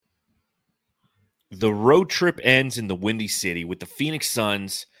The road trip ends in the Windy City with the Phoenix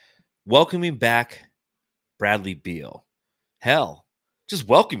Suns welcoming back Bradley Beal. Hell, just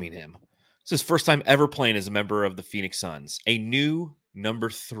welcoming him. It's his first time ever playing as a member of the Phoenix Suns. A new number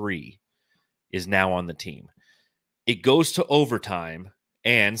 3 is now on the team. It goes to overtime,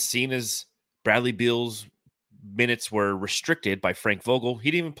 and seeing as Bradley Beal's minutes were restricted by Frank Vogel,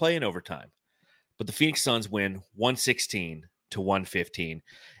 he didn't even play in overtime. But the Phoenix Suns win 116-115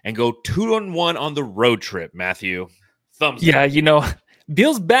 and go 2-1 on the road trip, Matthew. Thumbs up.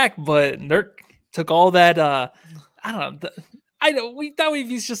 Beal's back, but Nurk took all that. I don't know. We thought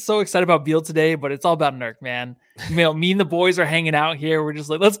he's just so excited about Beal today, but it's all about Nurk, man. Me and the boys are hanging out here. We're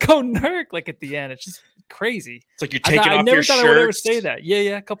just like, let's go Nurk. Like at the end, it's just crazy. It's like you're taking off your shirts. I never thought I would ever say that.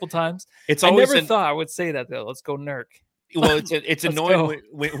 Yeah, a couple times. It's I never thought I would say that though. Let's go Nurk. Well, it's annoying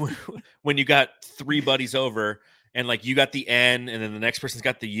when you got 3 buddies over and like you got the N and then the next person's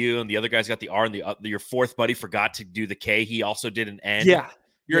got the U and the other guy's got the R and your fourth buddy forgot to do the K. He also did an N. Yeah.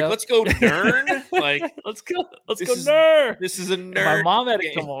 You're like, let's go Nern. Like, let's go Nern. This is a nerd. My mom had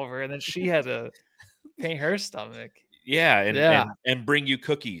to come over and then she had to paint her stomach. Yeah, and bring you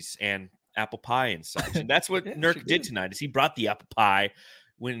cookies and apple pie and such. And that's what Nurk did tonight. Is he brought the apple pie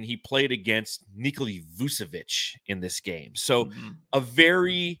when he played against Nikola Vucevic in this game. So a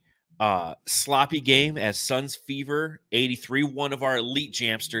very sloppy game, as Suns Fever 83, one of our elite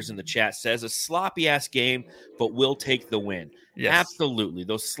jamsters in the chat says, a sloppy-ass game, but we'll take the win. Yes. Absolutely.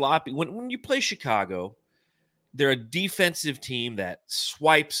 Those sloppy – when you play Chicago, they're a defensive team that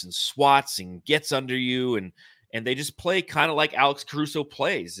swipes and swats and gets under you, and they just play kind of like Alex Caruso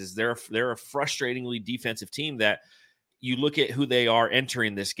plays. They're a frustratingly defensive team that – you look at who they are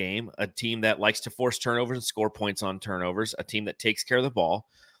entering this game, a team that likes to force turnovers and score points on turnovers, a team that takes care of the ball.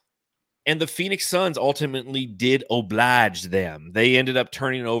 And the Phoenix Suns ultimately did oblige them. They ended up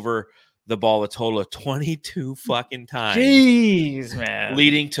turning over the ball a total of 22 fucking times. Jeez, man.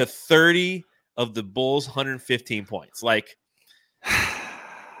 Leading to 30 of the Bulls' 115 points. Like,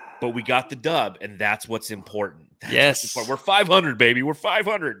 but we got the dub, and that's what's important. Yes. We're 500, baby. We're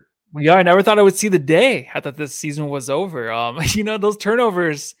 500. Yeah, I never thought I would see the day. I thought this season was over. Those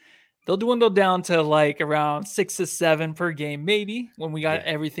turnovers, they'll dwindle down to like around 6 to 7 per game, maybe, when we got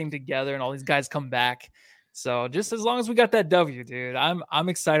everything together and all these guys come back. So just as long as we got that W, dude, I'm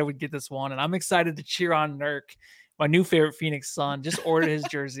excited we get this one, and I'm excited to cheer on Nurk, my new favorite Phoenix Sun. Just ordered his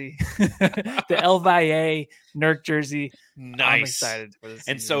jersey, the El Valle Nurk jersey. Nice. I'm excited for this.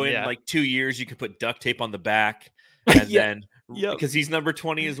 And so in like 2 years, you could put duct tape on the back, and then. Yep. Because he's number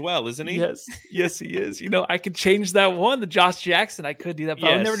 20 as well, isn't he? Yes, he is. I could change that one, the Josh Jackson. I could do that, but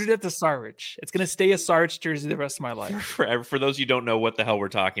I would never do that to Saric. It's going to stay a Saric jersey the rest of my life. Forever. For those you don't know what the hell we're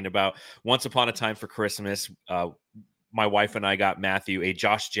talking about, once upon a time for Christmas, my wife and I got Matthew a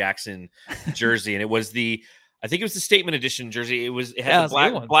Josh Jackson jersey, and I think it was the Statement Edition jersey. It had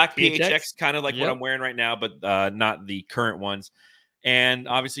the black PHX, kind of like what I'm wearing right now, but not the current ones. And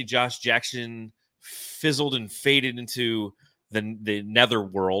obviously, Josh Jackson fizzled and faded into the nether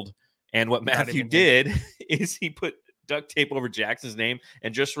world, and what Matthew did is he put duct tape over Jackson's name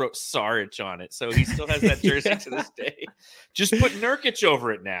and just wrote Saric on it, so he still has that jersey to this day. Just put Nurkic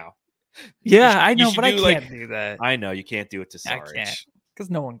over it now. I know, but I can't do that. I know you can't do it to Saric because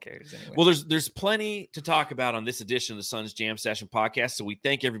no one cares anyway. Well, there's plenty to talk about on this edition of the Suns Jam Session podcast, so we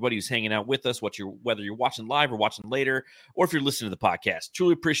thank everybody who's hanging out with us, whether you're watching live or watching later, or if you're listening to the podcast.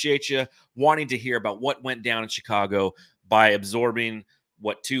 Truly appreciate you wanting to hear about what went down in Chicago by absorbing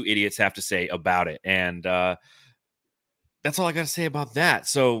what 2 idiots have to say about it. And that's all I got to say about that.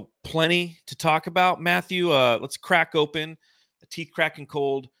 So plenty to talk about, Matthew. Let's crack open a teeth-cracking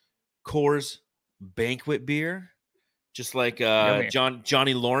cold Coors Banquet beer, just like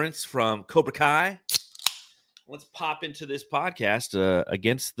Johnny Lawrence from Cobra Kai. Let's pop into this podcast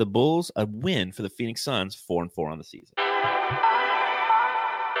against the Bulls, a win for the Phoenix Suns, 4-4 on the season.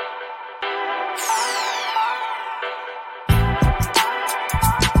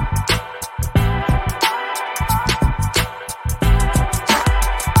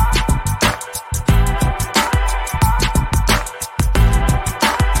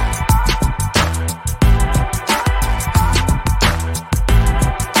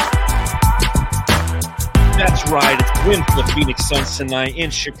 Right, it's a win for the Phoenix Suns tonight in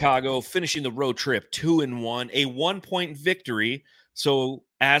Chicago, finishing the road trip 2-1, a 1-point victory. So,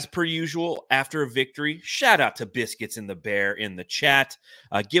 as per usual, after a victory, shout out to Biscuits and the Bear in the chat.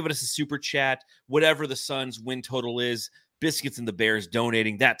 Give us a super chat, whatever the Suns win total is. Biscuits and the Bear is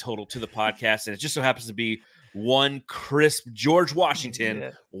donating that total to the podcast, and it just so happens to be one crisp George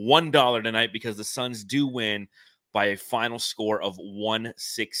Washington, $1 tonight, because the Suns do win by a final score of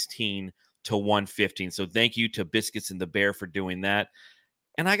 116-115. to 115. So thank you to Biscuits and the Bear for doing that.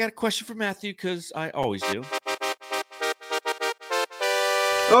 And I got a question for Matthew, because I always do.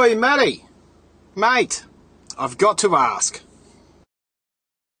 Oi, Matty. Mate, I've got to ask.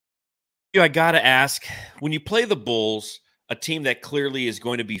 I got to ask, when you play the Bulls, a team that clearly is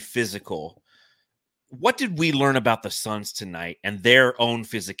going to be physical, what did we learn about the Suns tonight and their own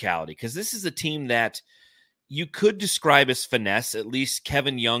physicality? Because this is a team that you could describe as finesse. At least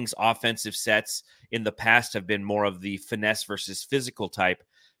Kevin Young's offensive sets in the past have been more of the finesse versus physical type.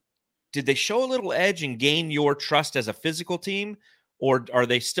 Did they show a little edge and gain your trust as a physical team, or are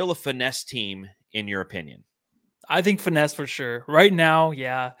they still a finesse team, in your opinion? I think finesse for sure. Right now,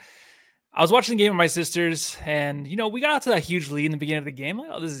 yeah. I was watching the game with my sisters, and we got out to that huge lead in the beginning of the game. Like,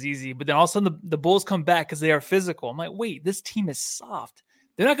 oh, this is easy. But then all of a sudden, the Bulls come back because they are physical. I'm like, wait, this team is soft.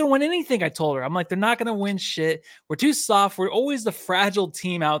 They're not going to win anything. I told her. I'm like, they're not going to win shit. We're too soft. We're always the fragile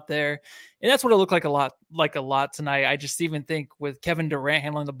team out there, and that's what it looked like a lot tonight. I just even think with Kevin Durant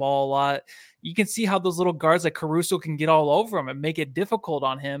handling the ball a lot, you can see how those little guards like Caruso can get all over him and make it difficult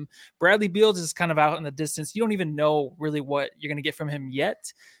on him. Bradley Beal is kind of out in the distance. You don't even know really what you're going to get from him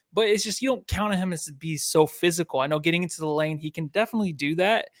yet. But it's just, you don't count on him as to be so physical. I know getting into the lane, he can definitely do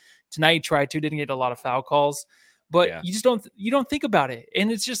that. Tonight he tried to, didn't get a lot of foul calls. But you just don't think about it.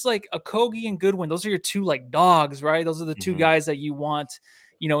 And it's just like Okogie and Goodwin. Those are your two like dogs, right? Those are the two guys that you want,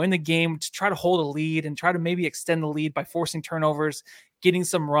 in the game to try to hold a lead and try to maybe extend the lead by forcing turnovers, getting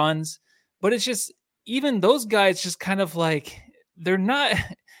some runs. But it's just, even those guys just kind of like, they're not –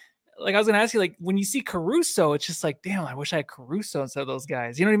 like I was going to ask you, like when you see Caruso, it's just like, damn, I wish I had Caruso instead of those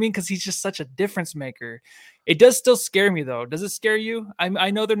guys. You know what I mean? Because he's just such a difference maker. It does still scare me though. Does it scare you? I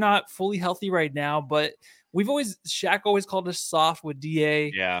know they're not fully healthy right now, but Shaq always called us soft with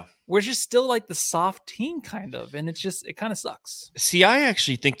DA. Yeah. We're just still like the soft team kind of. And it kind of sucks. See, I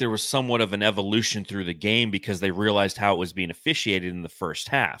actually think there was somewhat of an evolution through the game because they realized how it was being officiated in the first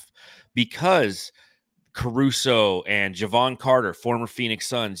half. Because Caruso and Javon Carter, former Phoenix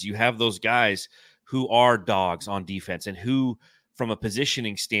Suns, you have those guys who are dogs on defense and who, from a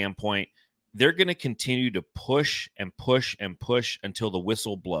positioning standpoint, they're going to continue to push and push and push until the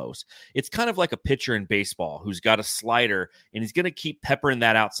whistle blows. It's kind of like a pitcher in baseball who's got a slider and he's going to keep peppering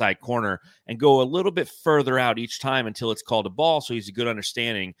that outside corner and go a little bit further out each time until it's called a ball, so he's a good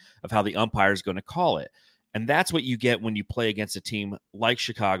understanding of how the umpire is going to call it. And that's what you get when you play against a team like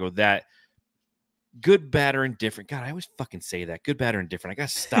Chicago that – good, bad, or indifferent. God, I always fucking say that. Good, bad, or indifferent. I gotta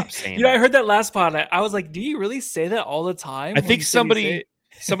stop saying that. I heard that last pod. I was like, do you really say that all the time? I think somebody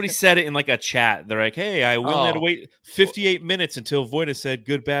said it in like a chat. They're like, hey, I only had to wait 58 minutes until Voida said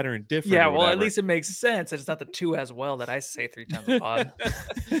good, bad, or indifferent. Yeah, well, at least it makes sense. It's not the two as well that I say 3 times a pod.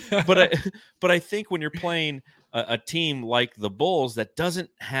 But I think when you're playing a team like the Bulls that doesn't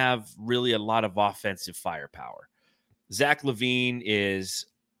have really a lot of offensive firepower, Zach LaVine is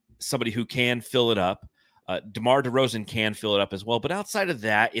somebody who can fill it up. DeMar DeRozan can fill it up as well. But outside of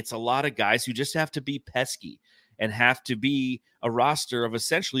that, it's a lot of guys who just have to be pesky and have to be a roster of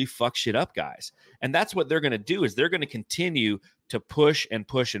essentially fuck shit up guys. And that's what they're going to do, is they're going to continue to push and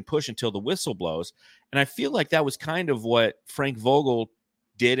push and push until the whistle blows. And I feel like that was kind of what Frank Vogel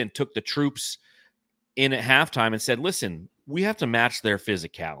did and took the troops in at halftime and said, listen, we have to match their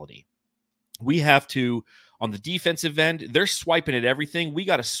physicality. We have to, on the defensive end, they're swiping at everything. We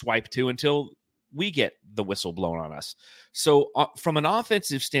got to swipe too until we get the whistle blown on us. So from an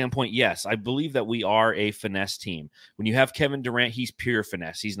offensive standpoint, yes, I believe that we are a finesse team. When you have Kevin Durant, he's pure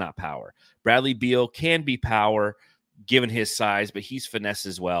finesse. He's not power. Bradley Beal can be power given his size, but he's finesse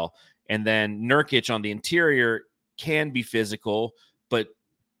as well. And then Nurkic on the interior can be physical, but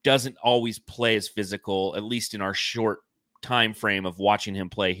doesn't always play as physical, at least in our short time frame of watching him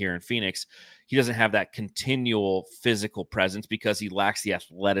play here in Phoenix. He doesn't have that continual physical presence because he lacks the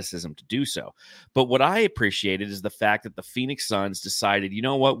athleticism to do so. But what I appreciated is the fact that the Phoenix Suns decided, you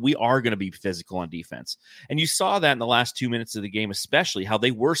know what, we are going to be physical on defense. And you saw that in the last 2 minutes of the game, especially how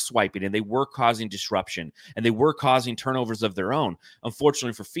they were swiping and they were causing disruption and they were causing turnovers of their own.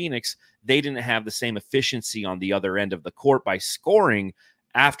 Unfortunately for Phoenix, they didn't have the same efficiency on the other end of the court by scoring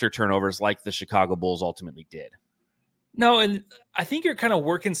after turnovers like the Chicago Bulls ultimately did. No, and I think you're kind of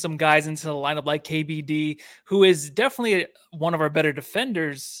working some guys into the lineup like KBD, who is definitely one of our better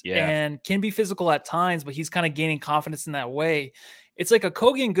defenders and can be physical at times, but he's kind of gaining confidence in that way. It's like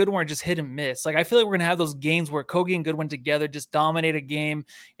Okogie and Goodwin are just hit and miss. Like I feel like we're going to have those games where Okogie and Goodwin together just dominate a game,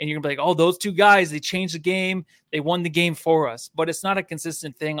 and you're going to be like, oh, those two guys, they changed the game. They won the game for us. But it's not a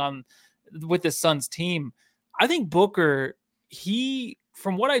consistent thing with the Suns team. I think Booker, he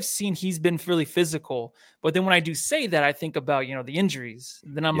from what I've seen, he's been really physical. But then when I do say that, I think about, the injuries.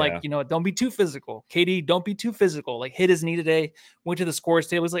 Then I'm like, don't be too physical. KD, don't be too physical. Like, hit his knee today, went to the scores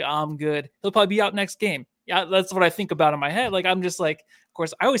table. Was like, I'm good. He'll probably be out next game. Yeah, that's what I think about in my head. Like, I'm just like, of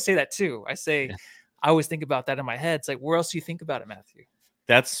course, I always say that too. I always think about that in my head. It's like, where else do you think about it, Matthew?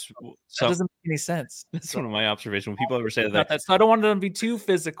 That doesn't make any sense. That's one of my observations. When people ever say that. So I don't want them to be too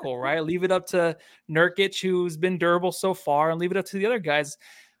physical, right? Leave it up to Nurkic, who's been durable so far, and leave it up to the other guys.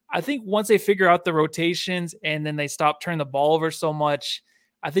 I think once they figure out the rotations and then they stop turning the ball over so much,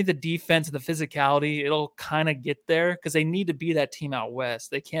 I think the defense and the physicality, it'll kind of get there because they need to be that team out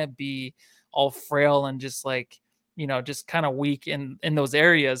west. They can't be all frail and just like, just kind of weak in those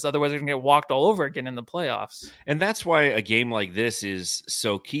areas. Otherwise, they're going to get walked all over again in the playoffs. And that's why a game like this is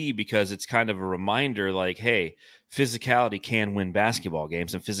so key, because it's kind of a reminder like, hey, physicality can win basketball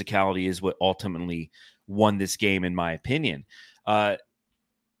games, and physicality is what ultimately won this game, in my opinion.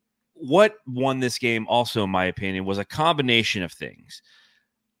 What won this game also, in my opinion, was a combination of things.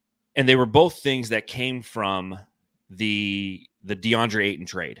 And they were both things that came from the DeAndre Ayton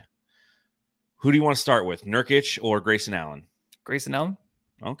trade. Who do you want to start with, Nurkic or Grayson Allen? Grayson Allen?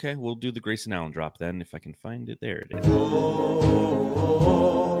 Okay, we'll do the Grayson Allen drop then, if I can find it. There it is.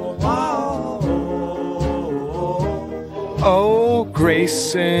 Oh,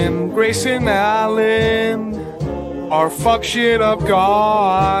 Grayson Allen, our fuck shit up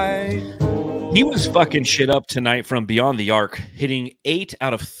guy. He was fucking shit up tonight from beyond the arc, hitting 8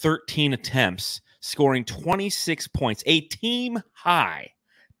 out of 13 attempts, scoring 26 points, a team high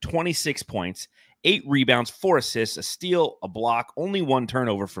 26 points, 8 rebounds, 4 assists, a steal, a block, only 1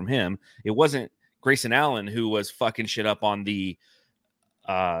 turnover from him. It wasn't Grayson Allen who was fucking shit up on the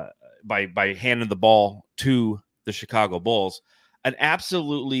by handing the ball to the Chicago Bulls. An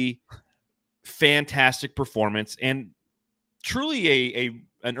absolutely fantastic performance and truly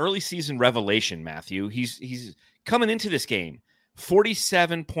an early season revelation, Matthew. He's coming into this game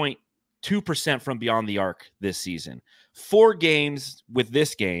 47.2% from beyond the arc this season. 4 games with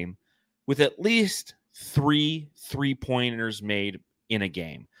this game with at least 3 3-pointers made in a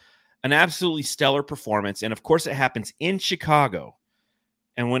game. An absolutely stellar performance. And of course, it happens in Chicago.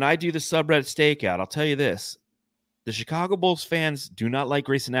 And when I do the subreddit stakeout, I'll tell you this. The Chicago Bulls fans do not like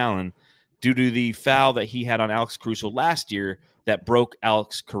Grayson Allen due to the foul that he had on Alex Caruso last year that broke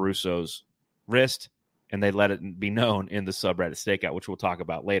Alex Caruso's wrist, and they let it be known in the subreddit stakeout, which we'll talk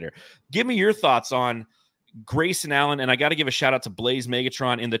about later. Give me your thoughts on Grayson Allen, and I got to give a shout out to Blaze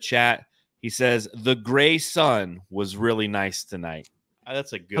Megatron in the chat. He says, the gray sun was really nice tonight.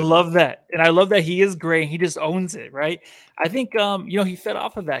 That's a good I love that. And I love that he is gray. He just owns it, right? I think, he fed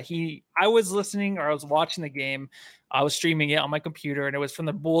off of that. I was listening or I was watching the game. I was streaming it on my computer, and it was from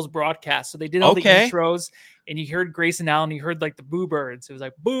the Bulls broadcast. So they did all the intros, and you heard Grayson Allen. You heard like the boo birds. It was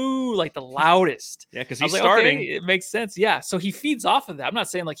like boo, like the loudest. Yeah, because he's starting. Okay, it makes sense. Yeah. So he feeds off of that. I'm not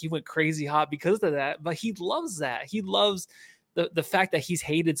saying like he went crazy hot because of that, but he loves that. He loves the fact that he's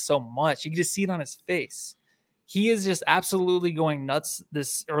hated so much. You can just see it on his face. He is just absolutely going nuts the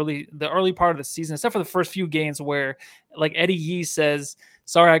early part of the season, except for the first few games where, like Eddie Yee says,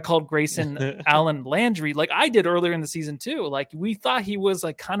 sorry, I called Grayson Allen Landry, like I did earlier in the season too. Like we thought he was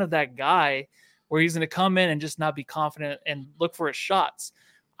like kind of that guy where he's going to come in and just not be confident and look for his shots.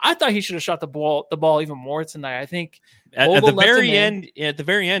 I thought he should have shot the ball even more tonight. I think at the very end,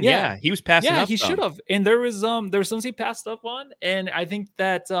 yeah, he was passing up. Yeah, he should have. And there was some he passed up on, and I think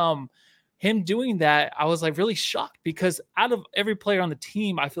that him doing that, I was like really shocked because out of every player on the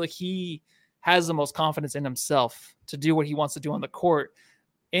team, I feel like he has the most confidence in himself to do what he wants to do on the court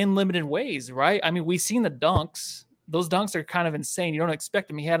in limited ways, right? I mean, we've seen the dunks. Those dunks are kind of insane. You don't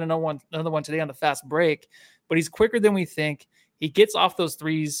expect him. He had another one today on the fast break, but he's quicker than we think. He gets off those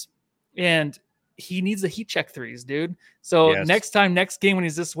threes, and he needs the heat check threes, dude. So next game when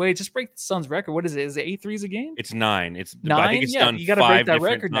he's this way, just break the Suns' record. What is it? Is it 8 threes a game? It's 9. It's 9. I think it's done. You got to break that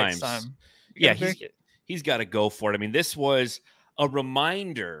record times. next time. Yeah, he's got to go for it. I mean, this was a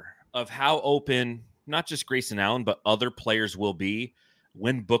reminder of how open not just Grayson Allen, but other players will be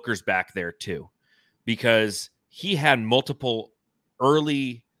when Booker's back there too, because he had multiple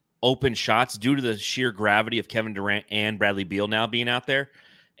early open shots due to the sheer gravity of Kevin Durant and Bradley Beal now being out there.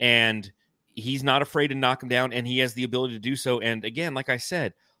 And he's not afraid to knock him down, and he has the ability to do so. And again, like I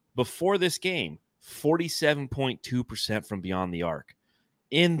said, before this game, 47.2% from beyond the arc.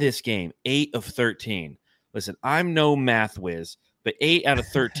 In this game, 8 of 13. Listen, I'm no math whiz, but 8 out of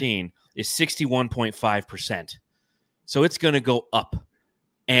 13 is 61.5%. So it's going to go up.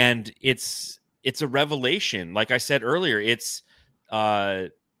 And it's a revelation. Like I said earlier, it's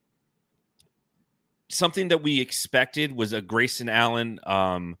something that we expected was a Grayson Allen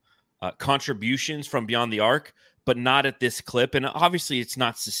contributions from beyond the arc, but not at this clip. And obviously it's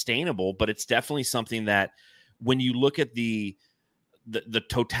not sustainable, but it's definitely something that when you look at the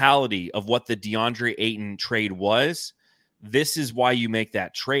totality of what the DeAndre Ayton trade was, this is why you make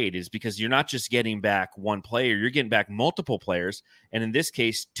that trade, is because you're not just getting back one player, you're getting back multiple players. And in this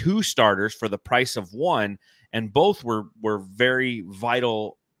case, 2 starters for the price of 1. And both were very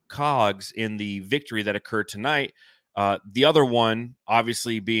vital cogs in the victory that occurred tonight. The other one,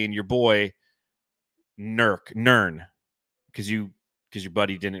 obviously, being your boy, Nern, because your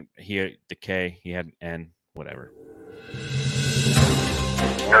buddy didn't, he had the K, he had an N, whatever.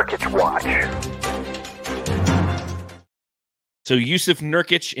 Nurkic watch. So Jusuf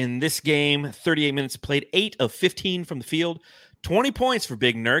Nurkic in this game, 38 minutes played, 8 of 15 from the field, 20 points for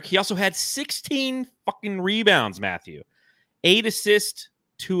Big Nurk. He also had 16 fucking rebounds, Matthew. 8 assists,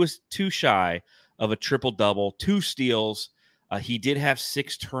 2 shy of a triple-double, 2 steals. He did have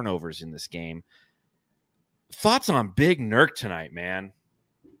 6 turnovers in this game. Thoughts on Big Nurk tonight, man?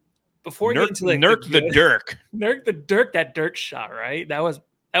 Before Nurk, into like Nurk the Dirk. Nurk the Dirk, that Dirk shot, right? That was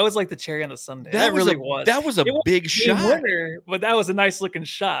like the cherry on the sundae. That really was. That was a big shot. Winner, but that was a nice looking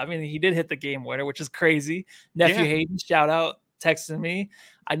shot. I mean, he did hit the game winner, which is crazy. Nephew Hayden, shout out, texting me.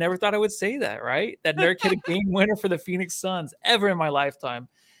 I never thought I would say that, right? That Nurk hit a game winner for the Phoenix Suns ever in my lifetime.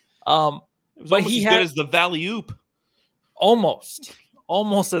 But he had good as the Valley Oop. Almost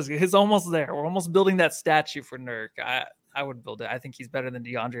as good. He's almost there. We're almost building that statue for Nurk. I would build it. I think he's better than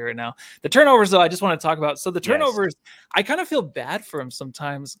DeAndre right now. The turnovers, though, I just want to talk about. So the turnovers, I kind of feel bad for him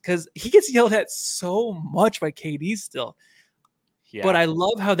sometimes because he gets yelled at so much by KD still. Yeah. But I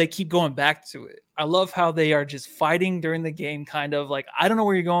love how they keep going back to it. I love how they are just fighting during the game, kind of like, I don't know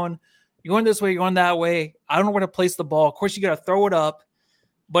where you're going. You're going this way, you're going that way. I don't know where to place the ball. Of course, you got to throw it up.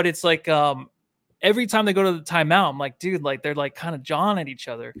 But it's like every time they go to the timeout, I'm like, dude, like they're like kind of jawing at each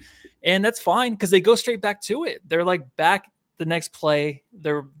other. And that's fine because they go straight back to it. They're like back the next play.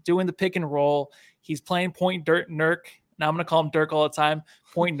 They're doing the pick and roll. He's playing point Nurk. Now I'm going to call him Dirk all the time.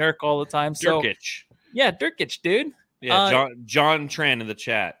 Point Nurk all the time. So, Dirkic. Yeah, Dirkic, dude. Yeah, John Tran in the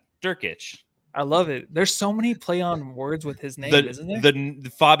chat. Dirkic. I love it. There's so many play on words with his name, isn't there?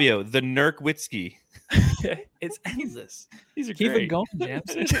 The Fabio, the Nurkwitsky. It's endless. These are Keep great. it going,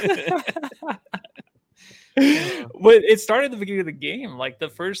 Jams. But it started at the beginning of the game, like the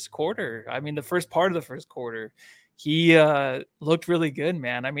first quarter. I mean, the first part of the first quarter, he looked really good,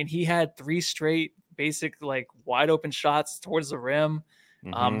 man. I mean, he had 3 straight basic, like wide open shots towards the rim.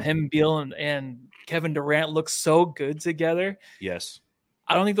 Mm-hmm. Him, Beal, and Kevin Durant look so good together. Yes.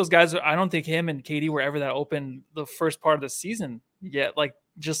 I don't think those guys, I don't think him and KD were ever that open the first part of the season yet, like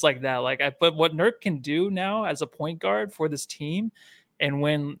just like that. But what Nurk can do now as a point guard for this team, and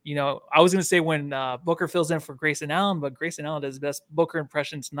when, I was going to say when Booker fills in for Grayson Allen, but Grayson Allen does his best Booker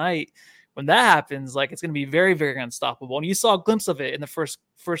impression tonight. When that happens, like it's going to be very, very unstoppable. And you saw a glimpse of it in the first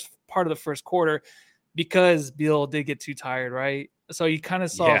part of the first quarter because Beal did get too tired, right? So you kind of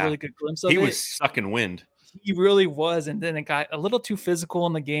saw a really good glimpse of it. He was sucking wind. He really was. And then it got a little too physical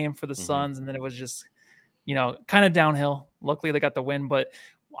in the game for the Suns. And then it was just, kind of downhill. Luckily, they got the win. But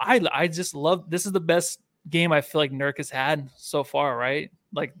I just love, this is the best game I feel like Nurk has had so far, right?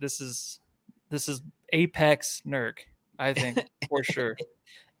 Like this is apex Nurk, I think, for sure.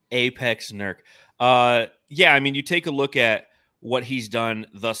 Apex Nurk. Yeah, I mean, you take a look at what he's done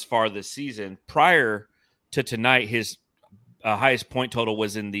thus far this season. Prior to tonight, his highest point total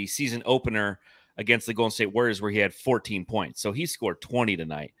was in the season opener against the Golden State Warriors, where he had 14 points. So he scored 20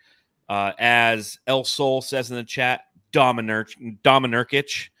 tonight. As El Sol says in the chat,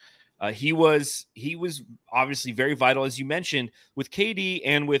 Dominurkic. He was obviously very vital, as you mentioned, with KD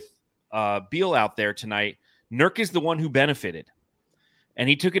and with Beal out there tonight. Nurk is the one who benefited, and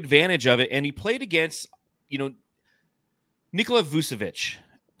he took advantage of it. And he played against, Nikola Vucevic.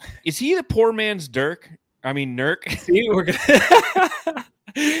 Is he the poor man's Dirk? I mean, Nurk. See,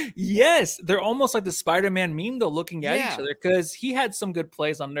 yes, they're almost like the Spider-Man meme, though, looking at each other, because he had some good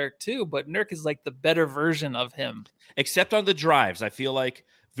plays on Nurk too, but Nurk is like the better version of him. Except on the drives. I feel like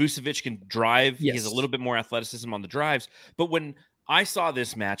Vucevic can drive. Yes. He has a little bit more athleticism on the drives. But when I saw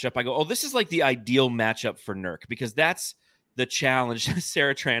this matchup, I go, oh, this is like the ideal matchup for Nurk, because that's the challenge.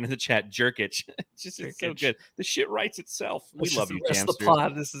 Sarah Tran in the chat, Jerkic. It's so good. The shit writes itself. We love you, Jamster. The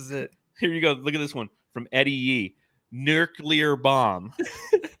pod. This is it. Here you go. Look at this one from Eddie Yee. Nuclear bomb.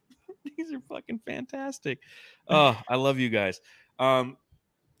 These are fucking fantastic. Oh, I love you guys.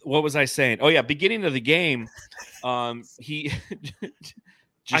 What was I saying? Oh yeah, beginning of the game, he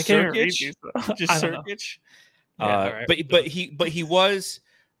I can't read Just Serkic. But he was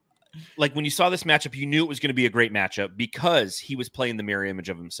like when you saw this matchup, you knew it was going to be a great matchup because he was playing the mirror image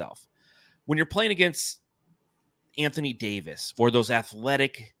of himself. When you're playing against Anthony Davis or those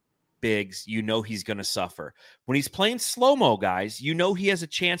athletic bigs, you know he's going to suffer. When he's playing slow-mo guys, you know he has a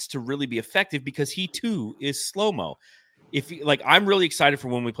chance to really be effective because he too is slow-mo. I'm really excited for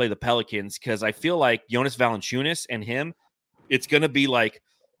when we play the Pelicans because I feel like Jonas Valanciunas and him, it's going to be like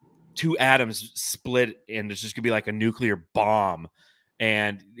two atoms split and it's just going to be like a nuclear bomb.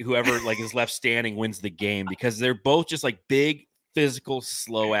 And whoever like is left standing wins the game because they're both just like big, physical,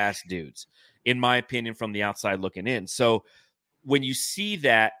 slow-ass dudes, in my opinion, from the outside looking in. So when you see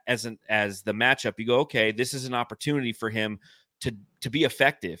that as the matchup, you go, okay, this is an opportunity for him to be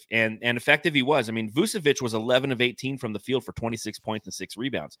effective. And effective he was. I mean, Vucevic was 11 of 18 from the field for 26 points and 6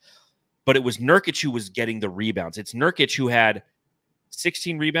 rebounds. But it was Nurkic who was getting the rebounds. It's Nurkic who had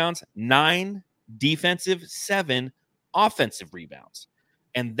 16 rebounds, 9 defensive, 7 offensive rebounds.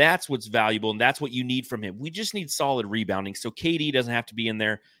 And that's what's valuable, and that's what you need from him. We just need solid rebounding so KD doesn't have to be in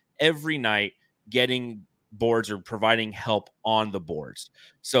there every night getting boards or providing help on the boards.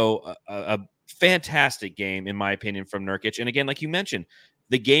 So a fantastic game, in my opinion, from Nurkic. And again, like you mentioned,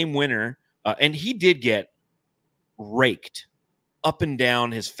 the game winner, and he did get raked up and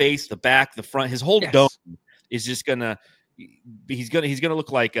down his face, the back, the front, his whole dome is just he's gonna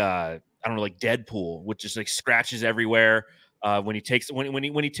look like I don't know, like Deadpool with just like scratches everywhere. When he takes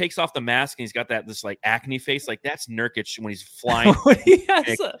off the mask and he's got this like acne face, like that's Nurkic when he's flying. when he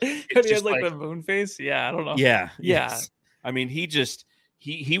has like the moon face. Yeah, I don't know. Yeah. Yes. I mean, he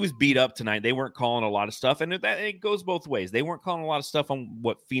was beat up tonight. They weren't calling a lot of stuff, and it goes both ways. They weren't calling a lot of stuff on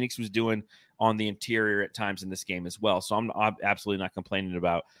what Phoenix was doing on the interior at times in this game as well. So I'm absolutely not complaining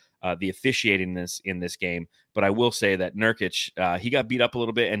about the officiating in this game, but I will say that Nurkic, he got beat up a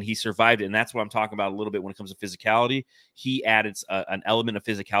little bit and he survived it, and that's what I'm talking about a little bit when it comes to physicality. He added an element of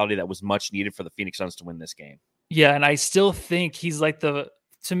physicality that was much needed for the Phoenix Suns to win this game. Yeah, and I still think he's like to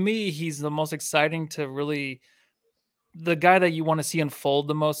me, he's the most exciting to really the guy that you want to see unfold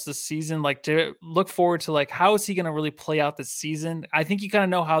the most this season, like to look forward to, like, how is he going to really play out this season? I think you kind of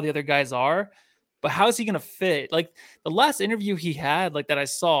know how the other guys are, but how is he going to fit? Like the last interview he had, like that I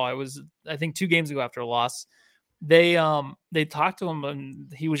saw, it was, I think 2 games ago after a loss, they talked to him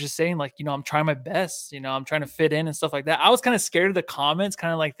and he was just saying like, I'm trying my best, I'm trying to fit in and stuff like that. I was kind of scared of the comments,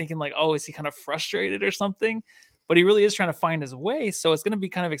 kind of like thinking like, oh, is he kind of frustrated or something? But he really is trying to find his way. So it's going to be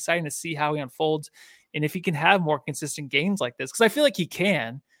kind of exciting to see how he unfolds. And if he can have more consistent games like this, because I feel like he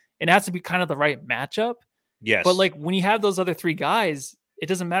can, and it has to be kind of the right matchup. Yes. But like when you have those other 3 guys, it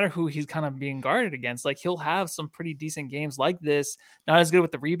doesn't matter who he's kind of being guarded against. Like he'll have some pretty decent games like this. Not as good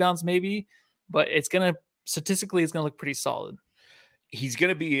with the rebounds maybe, but statistically it's going to look pretty solid. He's going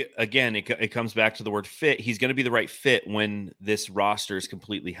to be, again, it comes back to the word fit. He's going to be the right fit when this roster is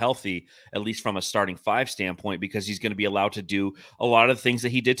completely healthy, at least from a starting 5 standpoint, because he's going to be allowed to do a lot of the things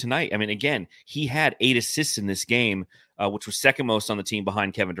that he did tonight. I mean, again, he had 8 assists in this game, which was second most on the team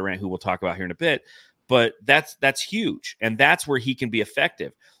behind Kevin Durant, who we'll talk about here in a bit. But that's huge, and that's where he can be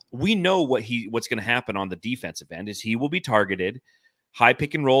effective. We know what's going to happen on the defensive end is he will be targeted, high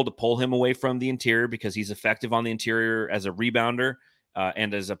pick and roll to pull him away from the interior because he's effective on the interior as a rebounder.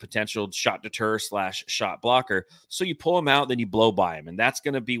 And as a potential shot deter / shot blocker. So you pull him out, then you blow by him. And that's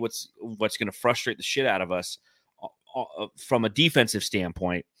going to be what's going to frustrate the shit out of us from a defensive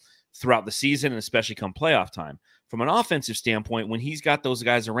standpoint throughout the season, and especially come playoff time. From an offensive standpoint, when he's got those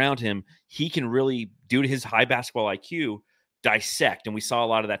guys around him, he can really, due to his high basketball IQ, dissect. And we saw a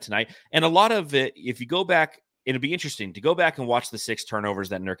lot of that tonight. And a lot of it, if you go back, it'll be interesting to go back and watch the 6 turnovers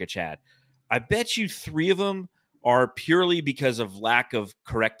that Nurkic had. I bet you 3 of them are purely because of lack of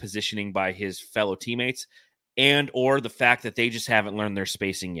correct positioning by his fellow teammates and or the fact that they just haven't learned their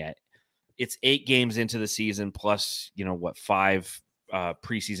spacing yet. It's 8 games into the season plus, 5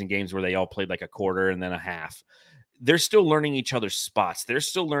 preseason games where they all played like a quarter and then a half. They're still learning each other's spots. They're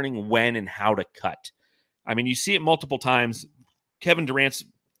still learning when and how to cut. I mean, you see it multiple times. Kevin Durant's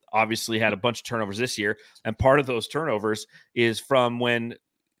obviously had a bunch of turnovers this year, and part of those turnovers is from when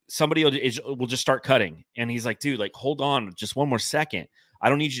somebody will just start cutting. And he's like, dude, like, hold on just one more second. I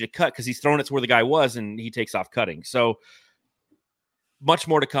don't need you to cut, because he's throwing it to where the guy was and he takes off cutting. So much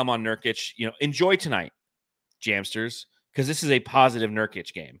more to come on Nurkic. Enjoy tonight, Jamsters, because this is a positive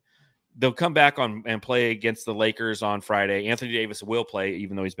Nurkic game. They'll come back on and play against the Lakers on Friday. Anthony Davis will play,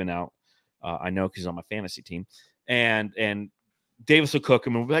 even though he's been out. I know, because he's on my fantasy team. And Davis will cook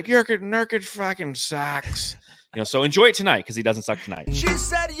him and be like, Nurkic fucking sucks. So enjoy it tonight, because he doesn't suck tonight. She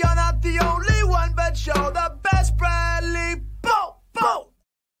said you're not the only one, but you're the best, Bradley. Boom, boom.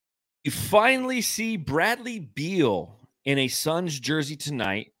 You finally see Bradley Beal in a Suns jersey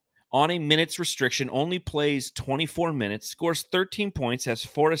tonight, on a minutes restriction, only plays 24 minutes, scores 13 points, has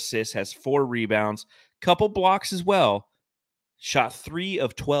 4 assists, has 4 rebounds, couple blocks as well. Shot 3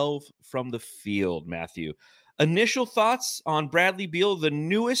 of 12 from the field, Matthew. Initial thoughts on Bradley Beal, the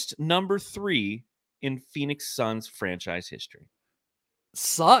newest number 3 in Phoenix Suns franchise history.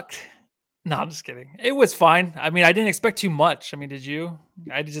 Sucked. No, I'm just kidding. It was fine. I mean, I didn't expect too much. I mean, did you?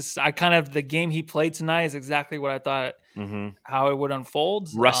 The game he played tonight is exactly what I thought how it would unfold.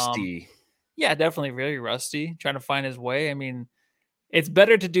 Rusty. Yeah, definitely very rusty, trying to find his way. I mean, it's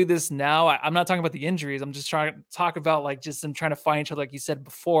better to do this now. I'm not talking about the injuries. I'm just trying to talk about like just them trying to find each other, like you said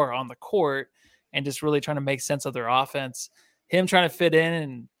before, on the court and just really trying to make sense of their offense. Him trying to fit in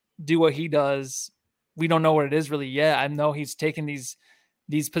and do what he does. We don't know what it is really yet. I know he's taking these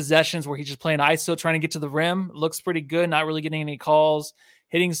possessions where he's just playing ISO, trying to get to the rim. Looks pretty good, not really getting any calls,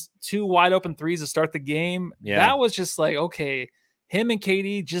 hitting 2 wide open threes to start the game. Yeah. That was just like, okay, him and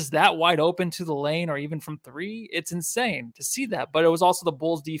KD just that wide open to the lane or even from 3. It's insane to see that. But it was also the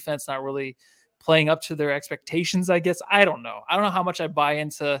Bulls defense not really playing up to their expectations, I guess. I don't know how much I buy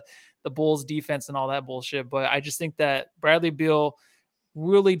into the Bulls defense and all that bullshit, but I just think that Bradley Beal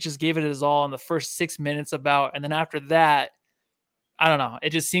really just gave it his all in the first 6 minutes about, and then after that, I don't know. It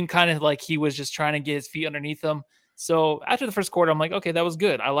just seemed kind of like he was just trying to get his feet underneath him. So after the first quarter, I'm like, okay, that was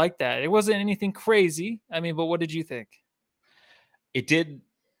good. I like that. It wasn't anything crazy. I mean, but what did you think? It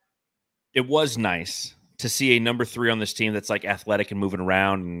was nice to see a number 3 on this team that's like athletic and moving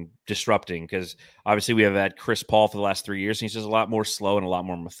around and disrupting, because obviously we have had Chris Paul for the last 3 years, and he's just a lot more slow and a lot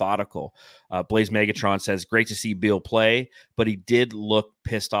more methodical. Blaze Megatron says, great to see Beal play, but he did look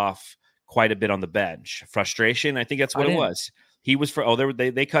pissed off quite a bit on the bench. Frustration, I think that's what it was. He was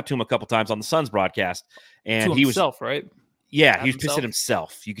they cut to him a couple times on the Suns broadcast, and he was right. Yeah, he was pissed at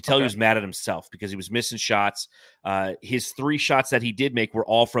himself. You could tell he was mad at himself because he was missing shots. His 3 shots that he did make were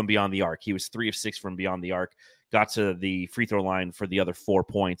all from beyond the arc. He was 3 of 6 from beyond the arc, got to the free throw line for the other 4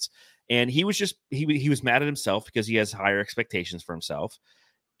 points. And he was just, he was mad at himself because he has higher expectations for himself.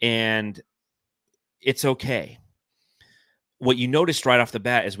 And it's okay. What you noticed right off the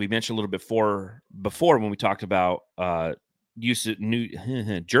bat, as we mentioned a little bit before when we talked about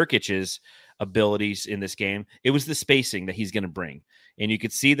Jurkic's abilities in this game, it was the spacing that he's going to bring. And you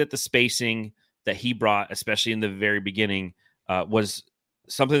could see that the spacing that he brought, especially in the very beginning, was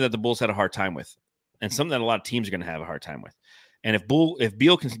something that the Bulls had a hard time with, and something that a lot of teams are going to have a hard time with. And if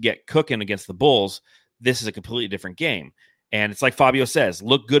Beal can get cooking against the Bulls, this is a completely different game. And it's like Fabio says,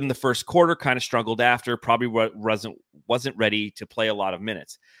 looked good in the first quarter, kind of struggled after, probably wasn't ready to play a lot of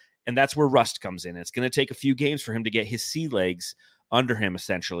minutes. And that's where rust comes in. It's going to take a few games for him to get his sea legs under him,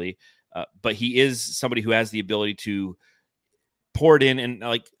 essentially. But he is somebody who has the ability to pour it in. And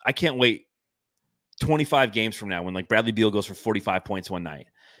like, I can't wait 25 games from now when like Bradley Beal goes for 45 points one night,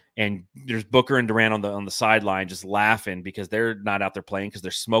 and there's Booker and Durant on the sideline just laughing because they're not out there playing because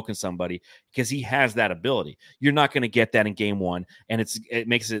they're smoking somebody, because he has that ability. You're not going to get that in game 1. And it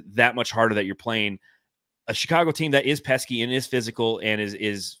makes it that much harder that you're playing a Chicago team that is pesky and is physical and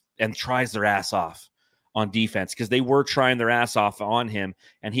and tries their ass off on defense, because they were trying their ass off on him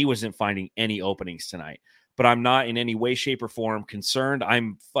and he wasn't finding any openings tonight. But I'm not in any way, shape, or form concerned.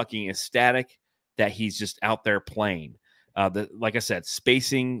 I'm fucking ecstatic that he's just out there playing. Like I said,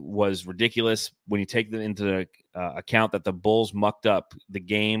 spacing was ridiculous. When you take into account that the Bulls mucked up the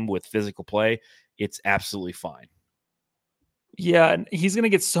game with physical play, it's absolutely fine. Yeah, and he's going to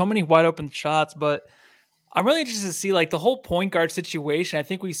get so many wide open shots, but I'm really interested to see like the whole point guard situation. I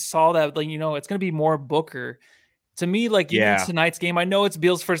think we saw that, like, it's going to be more Booker. To me, like even tonight's game, I know it's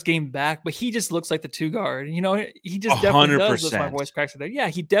Beal's first game back, but he just looks like the 2 guard. He just definitely 100%. Does. With my voice cracks there. Yeah,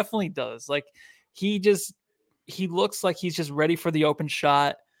 he definitely does. Like he looks like he's just ready for the open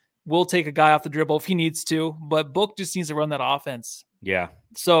shot. Will take a guy off the dribble if he needs to, but Book just needs to run that offense. Yeah.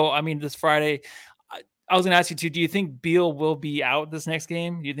 So I mean, this Friday, I was going to ask you too. Do you think Beal will be out this next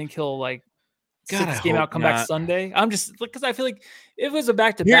game? Do you think he'll like? Game out, come back Sunday? I'm just because I feel like if it was a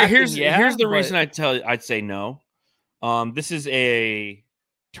back-to-back. Here's the reason I'd say no. This is a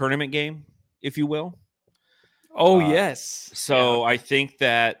tournament game, if you will. Oh yes. So I think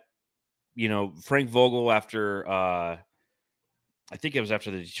that Frank Vogel, after I think it was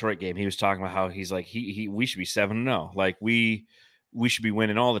after the Detroit game, he was talking about how he's like we should be 7-0, like we should be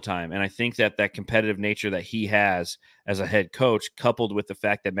winning all the time. And I think that competitive nature that he has as a head coach, coupled with the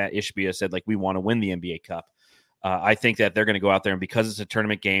fact that Matt Ishbia said, like, we want to win the NBA Cup. I think that they're going to go out there, and because it's a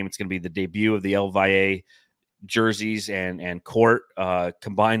tournament game, it's going to be the debut of the El Valle jerseys and court,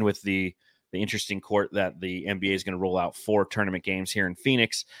 combined with the interesting court that the NBA is going to roll out for tournament games here in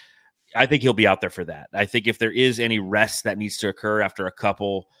Phoenix. I think he'll be out there for that. I think if there is any rest that needs to occur after a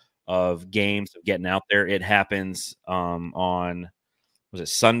couple of games, of getting out there. It happens on, was it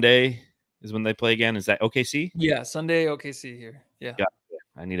Sunday is when they play again? Is that OKC? Yeah, Sunday OKC here. Yeah.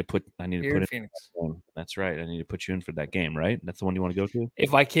 I need to put Here in Phoenix. That's right. I need to put you in for that game, right? That's the one you want to go to?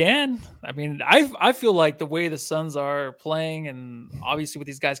 If I can. I mean, I feel like the way the Suns are playing, and obviously with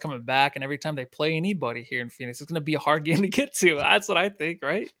these guys coming back, and every time they play anybody here in Phoenix, it's going to be a hard game to get to. That's what I think,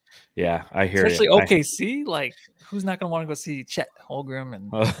 right? Yeah, I hear Especially you. OKC. Like, who's not going to want to go see Chet Holmgren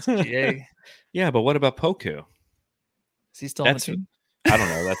and SGA? Yeah, but what about Poku? Is he still on the team? I don't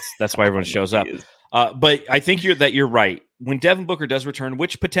know. That's why everyone shows up. But I think you're right. When Devin Booker does return,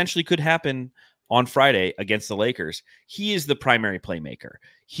 which potentially could happen on Friday against the Lakers, he is the primary playmaker.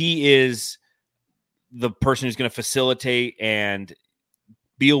 He is the person who's going to facilitate, and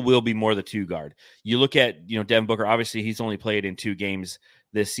Beal will be more the two guard. You look at, Devin Booker, obviously he's only played in 2 games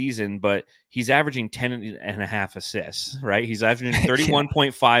this season, but he's averaging 10.5 assists, right? He's averaging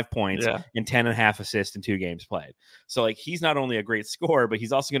 31.5 points and 10.5 assists in 2 games played. So he's not only a great scorer, but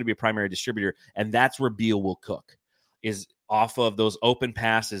he's also going to be a primary distributor. And that's where Beal will cook, is off of those open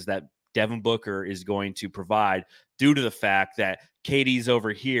passes that Devin Booker is going to provide, due to the fact that KD's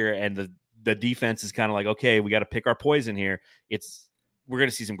over here and the defense is kind of like, okay, we got to pick our poison here. We're going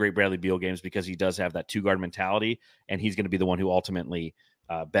to see some great Bradley Beal games because he does have that 2-guard mentality, and he's going to be the one who ultimately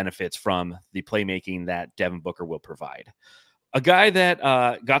benefits from the playmaking that Devin Booker will provide. A guy that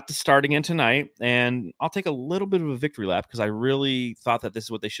got the start again tonight, and I'll take a little bit of a victory lap because I really thought that this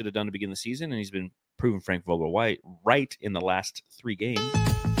is what they should have done to begin the season, and he's been proven Frank Vogel right in the last 3 games.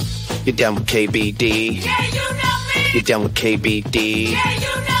 You're down with KBD. Yeah, you know me. You're down with KBD. Yeah, you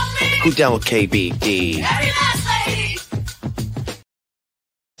know me. Who's down with KBD? Every last lady.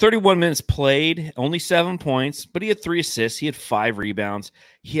 31 minutes played, only 7 points, but he had 3 assists. He had 5 rebounds.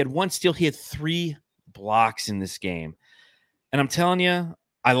 He had 1 steal. He had 3 blocks in this game. And I'm telling you,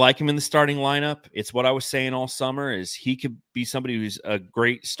 I like him in the starting lineup. It's what I was saying all summer, is he could be somebody who's a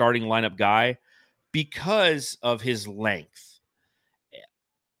great starting lineup guy because of his length.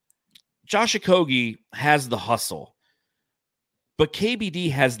 Josh Okogie has the hustle, but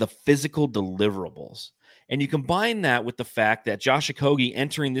KBD has the physical deliverables. And you combine that with the fact that Josh Okogie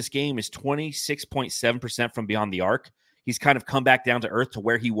entering this game is 26.7% from beyond the arc. He's kind of come back down to earth to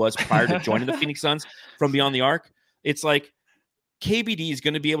where he was prior to joining the Phoenix Suns from beyond the arc. It's like KBD is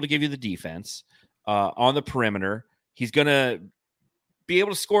going to be able to give you the defense on the perimeter. He's going to be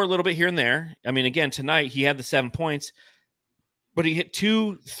able to score a little bit here and there. I mean, again, tonight he had the 7 points, but he hit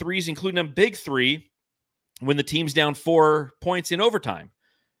 2 threes, including a big 3 when the team's down 4 points in overtime.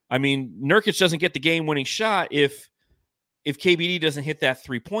 I mean, Nurkic doesn't get the game-winning shot if KBD doesn't hit that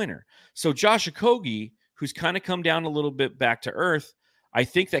 3-pointer. So Josh Okogie, who's kind of come down a little bit back to earth, I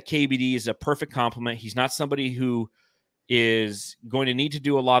think that KBD is a perfect complement. He's not somebody who is going to need to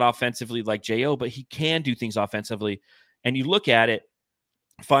do a lot offensively like J.O., but he can do things offensively. And you look at it,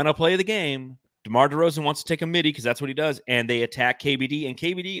 final play of the game, DeMar DeRozan wants to take a midi because that's what he does, and they attack KBD, and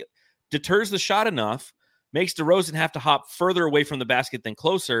KBD deters the shot enough, makes DeRozan have to hop further away from the basket than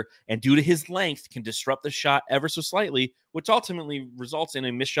closer, and due to his length can disrupt the shot ever so slightly, which ultimately results in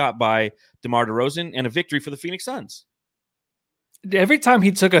a missed shot by DeMar DeRozan and a victory for the Phoenix Suns. Every time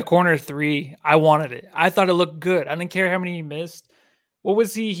he took a corner 3, I wanted it. I thought it looked good. I didn't care how many he missed. What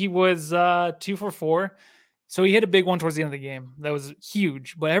was he? He was 2 for 4. So he hit a big one towards the end of the game. That was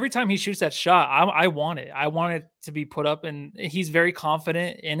huge. But every time he shoots that shot, I want it. I want it to be put up, and he's very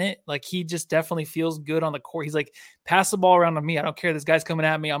confident in it. Like, he just definitely feels good on the court. He's like, pass the ball around to me. I don't care. This guy's coming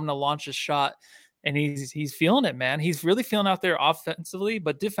at me. I'm going to launch a shot. And he's feeling it, man. He's really feeling out there offensively.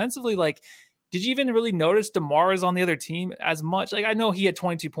 But defensively, like, did you even really notice DeMar is on the other team as much? Like, I know he had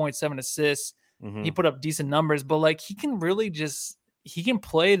 22.7 assists. Mm-hmm. He put up decent numbers, but like, he can really he can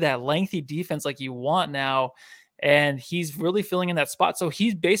play that lengthy defense like you want now, and he's really filling in that spot. So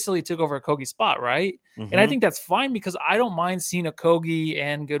he basically took over Okogie's spot, right? Mm-hmm. And I think that's fine because I don't mind seeing Okogie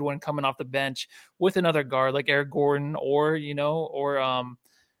and Goodwin coming off the bench with another guard like Eric Gordon or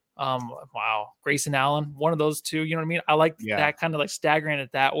Grayson Allen, one of those two. You know what I mean? I like that kind of like staggering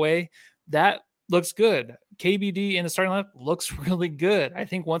it that way. That looks good. KBD in the starting lineup looks really good. I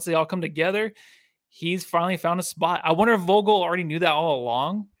think once they all come together, he's finally found a spot. I wonder if Vogel already knew that all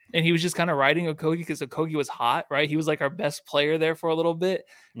along, and he was just kind of riding Okogie because Okogie was hot, right? He was like our best player there for a little bit,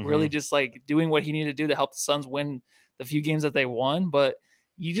 really just like doing what he needed to do to help the Suns win the few games that they won. But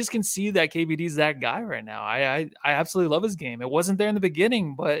you just can see that KBD's that guy right now. I absolutely love his game. It wasn't there in the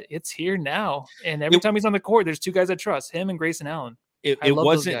beginning, but it's here now. And every time he's on the court, there's 2 guys I trust, him and Grayson Allen. It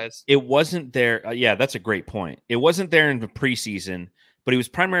wasn't there. Yeah, that's a great point. It wasn't there in the preseason but he was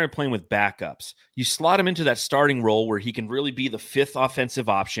primarily playing with backups. You slot him into that starting role where he can really be the fifth offensive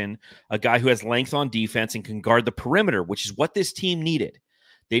option, a guy who has length on defense and can guard the perimeter, which is what this team needed.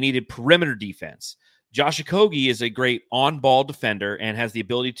 They needed perimeter defense. Josh Okogie is a great on-ball defender and has the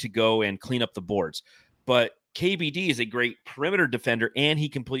ability to go and clean up the boards. But KBD is a great perimeter defender, and he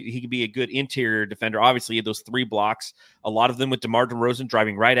can be a good interior defender. Obviously, he had those 3 blocks, a lot of them with DeMar DeRozan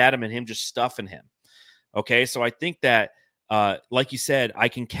driving right at him and him just stuffing him. Okay, so I think that, like you said, I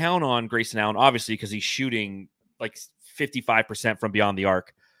can count on Grayson Allen, obviously, because he's shooting like 55% from beyond the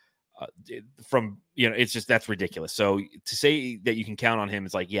arc. It's just, that's ridiculous. So to say that you can count on him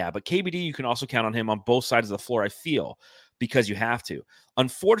is like, yeah, but KBD, you can also count on him on both sides of the floor, I feel, because you have to.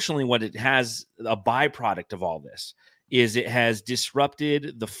 Unfortunately, what it has, a byproduct of all this, is it has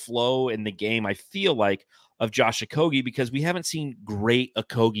disrupted the flow in the game, I feel like, of Josh Okogie, because we haven't seen great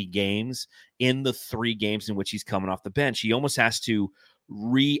Okogie games in the 3 games in which he's coming off the bench. He almost has to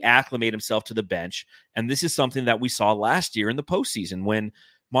reacclimate himself to the bench. And this is something that we saw last year in the postseason when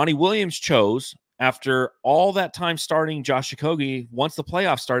Monty Williams chose, after all that time starting Josh Okogie, once the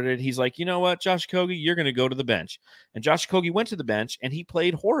playoffs started, he's like, you know what, Josh Okogie, you're going to go to the bench. And Josh Okogie went to the bench, and he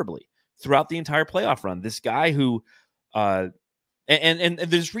played horribly throughout the entire playoff run. This guy who, and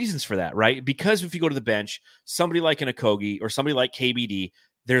there's reasons for that, right? Because if you go to the bench, somebody like an Okogie or somebody like KBD,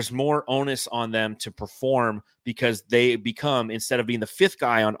 there's more onus on them to perform because they become, instead of being the 5th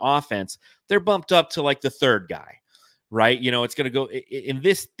guy on offense, they're bumped up to like the 3rd guy. Right? It's going to go in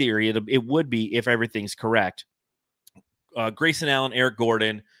this theory. It would be, if everything's correct, Grayson Allen, Eric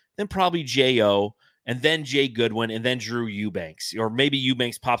Gordon, then probably J.O., and then Jay Goodwin, and then Drew Eubanks, or maybe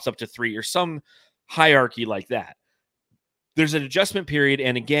Eubanks pops up to 3 or some hierarchy like that. There's an adjustment period.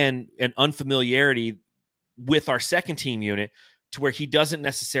 And again, an unfamiliarity with our second team unit to where he doesn't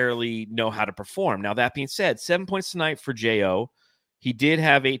necessarily know how to perform. Now, that being said, 7 points tonight for J.O. He did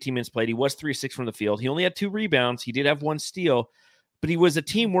have 18 minutes played. He was 3-6 from the field. He only had 2 rebounds. He did have 1 steal, but he was a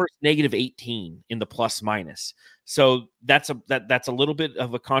team worst -18 in the plus minus. So that's a little bit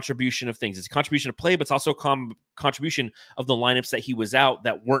of a contribution of things. It's a contribution of play, but it's also a contribution of the lineups that he was out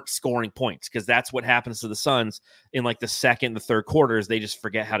that weren't scoring points, because that's what happens to the Suns in like the second, the third quarters. They just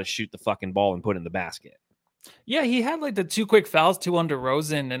forget how to shoot the fucking ball and put it in the basket. Yeah, he had like the 2 quick fouls, 2 on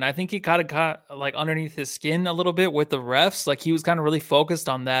DeRozan, and I think he kind of got like underneath his skin a little bit with the refs. Like he was kind of really focused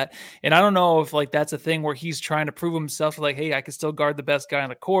on that. And I don't know if like that's a thing where he's trying to prove himself, like, hey, I can still guard the best guy on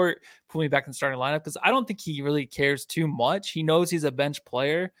the court, put me back in the starting lineup, because I don't think he really cares too much. He knows he's a bench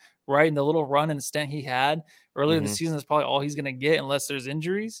player, right? And the little run and stint he had earlier in the season is probably all he's going to get unless there's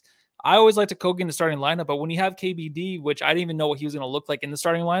injuries. I always like to Okogie in the starting lineup, but when you have KBD, which I didn't even know what he was going to look like in the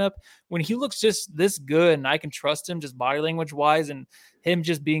starting lineup, when he looks just this good and I can trust him just body language wise and him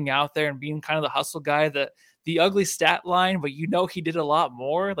just being out there and being kind of the hustle guy, the ugly stat line, but you know he did a lot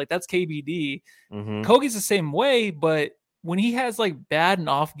more. Like that's KBD. Okogie's the same way, but when he has like bad and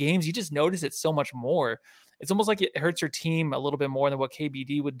off games, you just notice it so much more. It's almost like it hurts your team a little bit more than what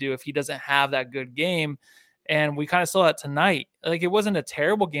KBD would do if he doesn't have that good game. And we kind of saw that tonight. Like it wasn't a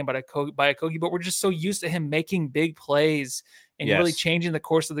terrible game by Okogie, but we're just so used to him making big plays and really changing the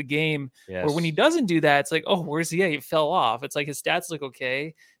course of the game. Where when he doesn't do that, it's like, oh, where's he at? He fell off. It's like his stats look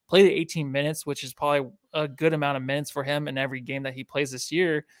okay. Played 18 minutes, which is probably a good amount of minutes for him in every game that he plays this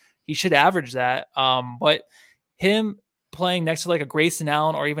year. He should average that. But him playing next to like a Grayson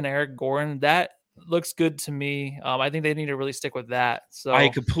Allen or even Eric Gordon, that looks good to me. I think they need to really stick with that. So I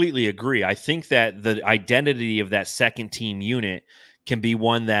completely agree. I think that the identity of that second team unit can be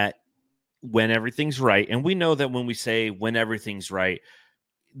one that when everything's right, and we know that when we say when everything's right,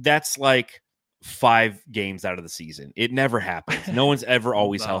 that's like 5 games out of the season. It never happens. No one's ever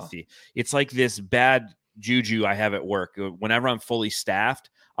always healthy. It's like this bad juju I have at work. Whenever I'm fully staffed,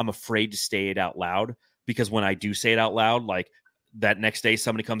 I'm afraid to say it out loud, because when I do say it out loud, like that next day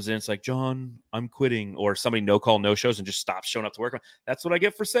somebody comes in, it's like, John, I'm quitting, or somebody no call, no shows and just stops showing up to work. That's what I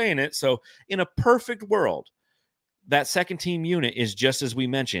get for saying it. So in a perfect world, that second team unit is just as we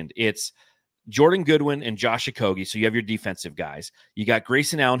mentioned. It's Jordan Goodwin and Josh Okogie. So you have your defensive guys. You got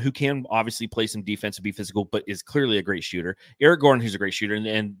Grayson Allen, who can obviously play some defense and be physical, but is clearly a great shooter. Eric Gordon, who's a great shooter,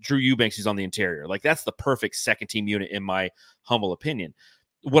 and Drew Eubanks, who's on the interior. Like that's the perfect second team unit in my humble opinion.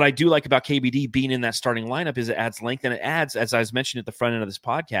 What I do like about KBD being in that starting lineup is it adds length, and it adds, as I was mentioned at the front end of this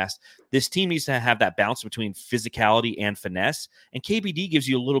podcast, this team needs to have that balance between physicality and finesse, and KBD gives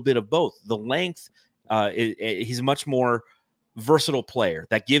you a little bit of both. The length, he's a much more versatile player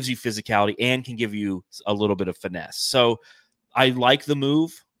that gives you physicality and can give you a little bit of finesse. So I like the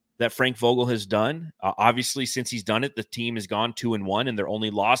move that Frank Vogel has done. Obviously, since he's done it, the team has gone 2-1, and their only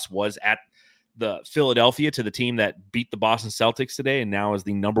loss was at the Philadelphia to the team that beat the Boston Celtics today and now is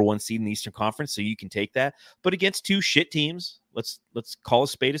the number 1 seed in the Eastern Conference. So you can take that. But against 2 shit teams, let's call a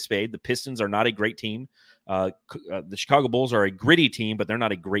spade a spade. The Pistons are not a great team. The Chicago Bulls are a gritty team, but they're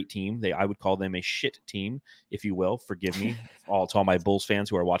not a great team. I would call them a shit team, if you will. Forgive me, to all my Bulls fans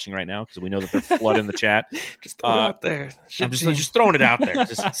who are watching right now, because we know that they're flooding the chat. Just throw it out there. I'm just throwing it out there.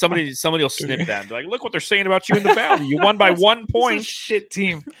 Just somebody will snip that and be like, look what they're saying about you in the Valley. You won by 1 point. Shit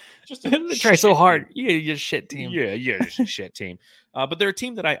team. Just try so hard. You're a shit team. Yeah, just a shit team. But they're a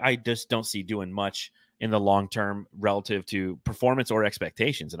team that I just don't see doing much in the long term relative to performance or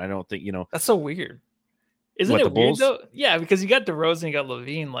expectations. And I don't think, that's so weird. Isn't it weird though? Yeah, because you got DeRozan, you got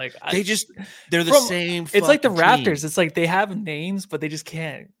Levine. Like they're the same. It's like the Raptors. Team. It's like they have names, but they just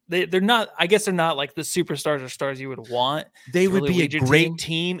can't. They're not. I guess they're not like the superstars or stars you would want. They would be a great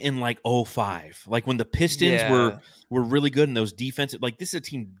team in like 2005, like when the Pistons were really good in those defensive. Like this is a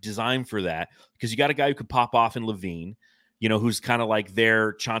team designed for that because you got a guy who could pop off in Levine, who's kind of like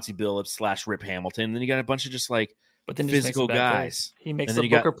their Chauncey Billups / Rip Hamilton. And then you got a bunch of just like physical guys. He makes the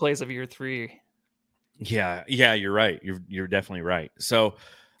Booker plays of year 3. Yeah, you're right. You're definitely right. So,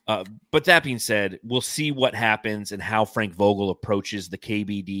 but that being said, we'll see what happens and how Frank Vogel approaches the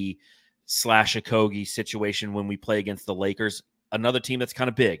KBD / Okogie situation when we play against the Lakers, another team that's kind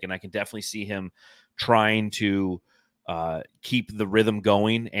of big, and I can definitely see him trying to keep the rhythm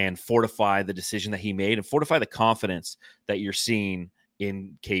going and fortify the decision that he made and fortify the confidence that you're seeing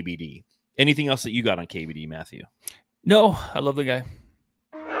in KBD. Anything else that you got on KBD, Matthew? No, I love the guy.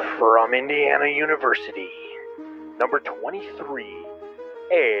 From Indiana University, number 23,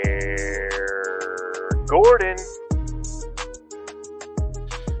 Eric Gordon.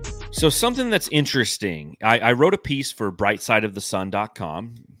 So something that's interesting, I wrote a piece for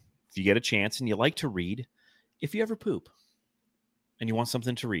brightsideofthesun.com. If you get a chance and you like to read, if you ever poop and you want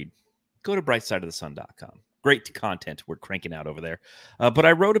something to read, go to brightsideofthesun.com. Great content we're cranking out over there. But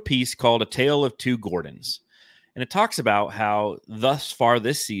I wrote a piece called A Tale of Two Gordons. And it talks about how thus far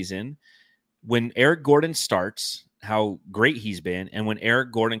this season, when Eric Gordon starts, how great he's been, and when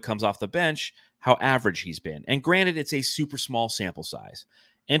Eric Gordon comes off the bench, how average he's been. And granted, it's a super small sample size.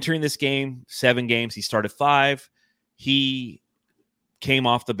 Entering this game, 7 games, he started 5. He came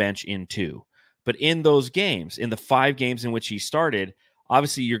off the bench in 2. But in those games, in the 5 games in which he started,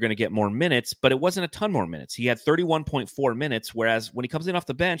 obviously you're going to get more minutes, but it wasn't a ton more minutes. He had 31.4 minutes, whereas when he comes in off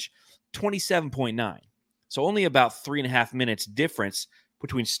the bench, 27.9. So only about 3.5 minutes difference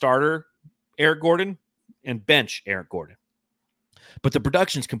between starter Eric Gordon and bench Eric Gordon. But the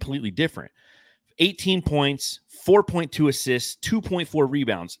production's completely different. 18 points, 4.2 assists, 2.4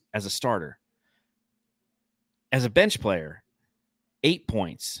 rebounds as a starter. As a bench player, 8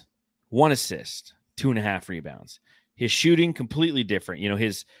 points, 1 assist, 2.5 rebounds. His shooting completely different.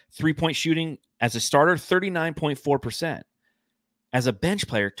 His 3-point shooting as a starter, 39.4%. As a bench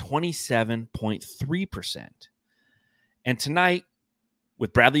player, 27.3%. And tonight,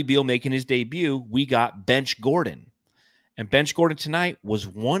 with Bradley Beal making his debut, we got Bench Gordon. And Bench Gordon tonight was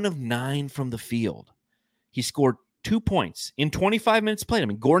 1 of 9 from the field. He scored 2 points in 25 minutes played. I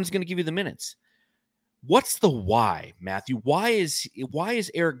mean, Gordon's going to give you the minutes. What's the why, Matthew? Why is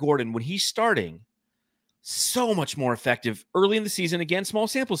Eric Gordon, when he's starting, so much more effective early in the season? Again, small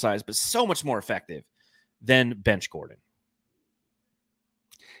sample size, but so much more effective than Bench Gordon.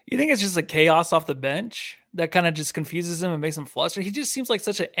 You think it's just a chaos off the bench that kind of just confuses him and makes him flustered? He just seems like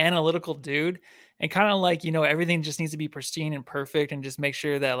such an analytical dude and kind of like, everything just needs to be pristine and perfect and just make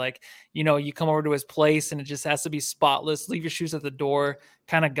sure that you come over to his place and it just has to be spotless, leave your shoes at the door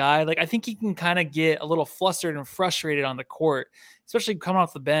kind of guy. Like, I think he can kind of get a little flustered and frustrated on the court, especially coming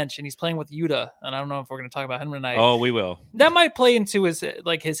off the bench, and he's playing with Yuta. And I don't know if we're going to talk about him tonight. Oh, we will. That might play into his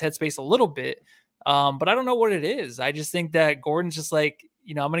headspace a little bit. But I don't know what it is. I just think that Gordon's just like,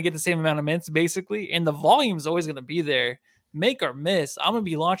 I'm going to get the same amount of minutes basically, and the volume is always going to be there. Make or miss, I'm going to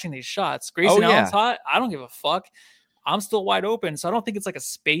be launching these shots. Grayson Allen's hot. I don't give a fuck. I'm still wide open. So I don't think it's like a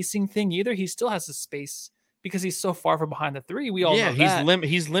spacing thing either. He still has the space because he's so far from behind the 3. We all know that.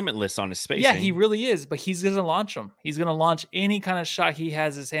 He's limitless on his spacing. Yeah, he really is. But he's going to launch them. He's going to launch any kind of shot he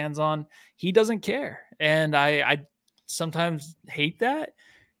has his hands on. He doesn't care. And I sometimes hate that.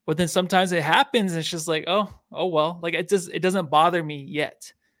 But then sometimes it happens and it's just like, oh well. Like it doesn't bother me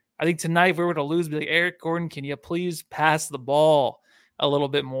yet. I think tonight if we were to lose, be like, Eric Gordon, can you please pass the ball a little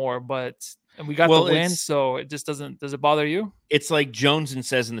bit more? And we got the win, so it just does it bother you? It's like Joneson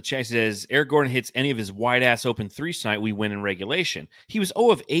says in the chat, he says, Eric Gordon hits any of his wide ass open 3s tonight, we win in regulation. He was 0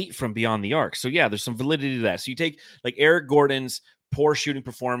 of 8 from beyond the arc. So yeah, there's some validity to that. So you take like Eric Gordon's poor shooting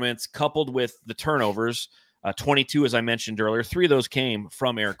performance coupled with the turnovers, 22, as I mentioned earlier. 3 of those came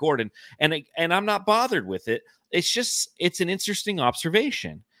from Eric Gordon. And I'm not bothered with it. It's an interesting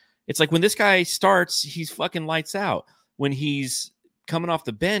observation. It's like when this guy starts, he's fucking lights out. When he's coming off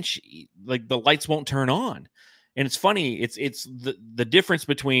the bench, like the lights won't turn on. And it's funny. It's the difference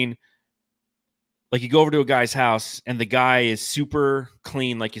between, like, you go over to a guy's house and the guy is super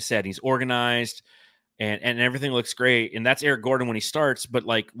clean, like you said, he's organized and everything looks great. And that's Eric Gordon when he starts. But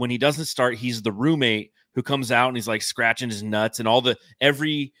like when he doesn't start, he's the roommate who comes out and he's like scratching his nuts, and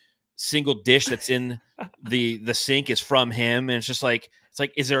every single dish that's in the sink is from him. And it's like,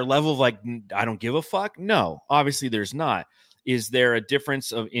 is there a level of like, I don't give a fuck? No, obviously there's not. Is there a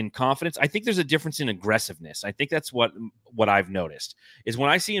difference in confidence? I think there's a difference in aggressiveness. I think that's what I've noticed is when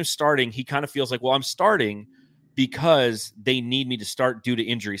I see him starting, he kind of feels like, well, I'm starting because they need me to start due to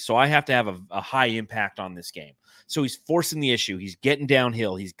injury. So I have to have a high impact on this game. So he's forcing the issue. He's getting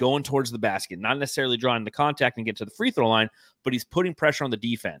downhill. He's going towards the basket, not necessarily drawing the contact and get to the free throw line, but he's putting pressure on the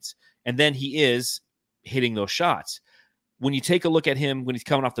defense. And then he is hitting those shots. When you take a look at him when he's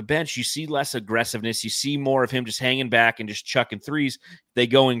coming off the bench, you see less aggressiveness. You see more of him just hanging back and just chucking threes. They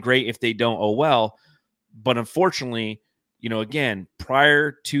go in great. If they don't, oh well. But unfortunately, again,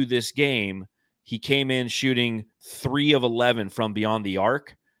 prior to this game, he came in shooting 3 of 11 from beyond the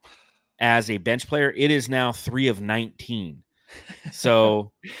arc as a bench player. It is now 3 of 19.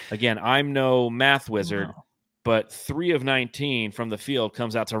 So again, I'm no math wizard, but 3 of 19 from the field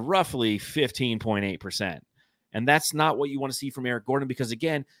comes out to roughly 15.8%. And that's not what you want to see from Eric Gordon because,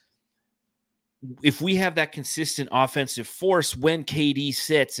 again, if we have that consistent offensive force when KD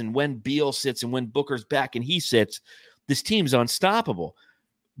sits and when Beal sits and when Booker's back and he sits, this team's unstoppable.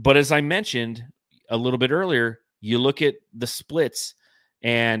 But as I mentioned a little bit earlier, you look at the splits,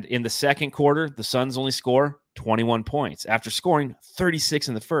 and in the second quarter, the Suns only score 21 points after scoring 36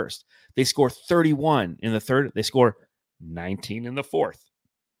 in the first. They score 31 in the third. They score 19 in the fourth.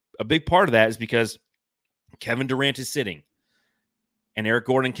 A big part of that is because Kevin Durant is sitting, and Eric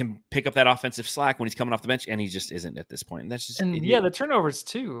Gordon can pick up that offensive slack when he's coming off the bench, and he just isn't at this point. And that's just the turnovers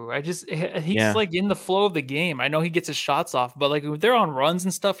too. He's like in the flow of the game. I know he gets his shots off, but like if they're on runs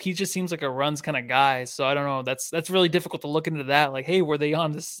and stuff, he just seems like a runs kind of guy. So I don't know. That's really difficult to look into that. Like, hey, were they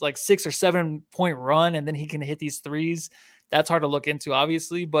on this like 6 or 7 point run, and then he can hit these threes? That's hard to look into,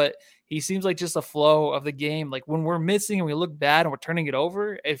 obviously, but he seems like just a flow of the game. Like when we're missing and we look bad and we're turning it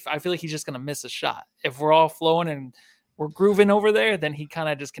over, I feel like he's just going to miss a shot. If we're all flowing and we're grooving over there, then he kind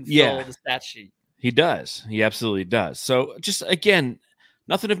of just can fill the stat sheet. He does. He absolutely does. So just, again,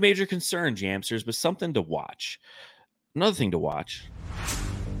 nothing of major concern, Jamsters, but something to watch. Another thing to watch.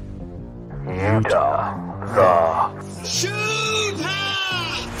 Utah, the Shooter!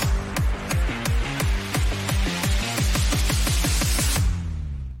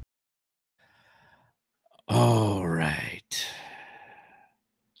 All right.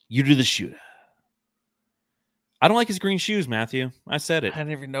 You do the shooter. I don't like his green shoes, Matthew. I said it. I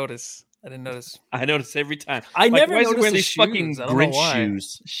didn't even notice. I didn't notice. I notice every time. I never why is he noticed wearing the these shoes. fucking I don't know Grinch why.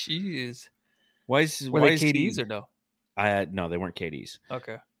 shoes. Shoes. Why is Were why they is KDs or no? No, they weren't KDs.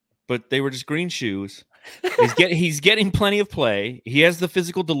 Okay. But they were just green shoes. He's getting plenty of play. He has the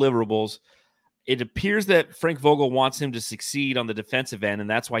physical deliverables. It appears that Frank Vogel wants him to succeed on the defensive end, and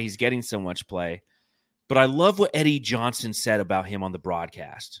that's why he's getting so much play. But I love what Eddie Johnson said about him on the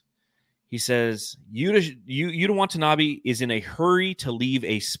broadcast. He says, Yuta Watanabe is in a hurry to leave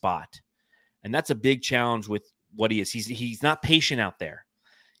a spot. And that's a big challenge with what he is. He's not patient out there.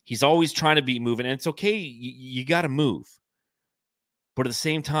 He's always trying to be moving. And it's okay. You got to move. But at the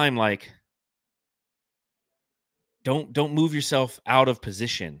same time, like, don't move yourself out of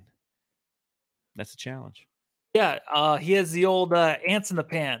position. That's a challenge. Yeah, he has the old ants in the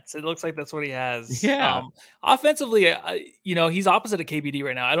pants. It looks like that's what he has. Yeah. Offensively, he's opposite of KBD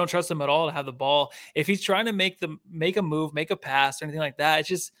right now. I don't trust him at all to have the ball. If he's trying to make a move, make a pass, or anything like that,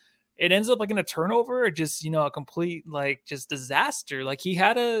 it ends up like in a turnover or just a complete like just disaster. Like they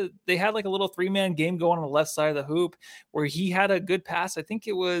had like a little 3-man game going on the left side of the hoop where he had a good pass. I think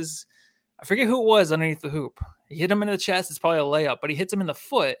I forget who it was underneath the hoop. He hit him in the chest. It's probably a layup, but he hits him in the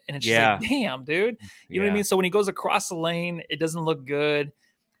foot. And it's just like, damn, dude. You know what I mean? So when he goes across the lane, it doesn't look good.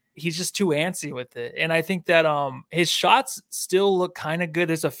 He's just too antsy with it. And I think that his shots still look kind of good.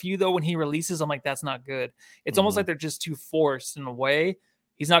 There's a few, though, when he releases, I'm like, that's not good. It's almost like they're just too forced in a way.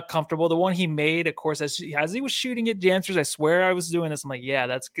 He's not comfortable. The one he made, of course, as he was shooting at Jamsters, I swear I was doing this. I'm like, yeah,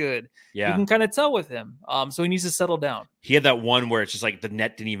 that's good. Yeah. You can kind of tell with him. So he needs to settle down. He had that one where it's just like the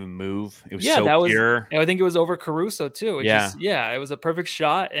net didn't even move. It was so pure. I think it was over Caruso too. It was a perfect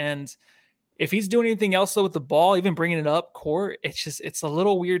shot. And if he's doing anything else though with the ball, even bringing it up court, it's a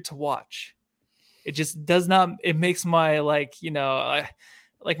little weird to watch. it just does not. It makes my like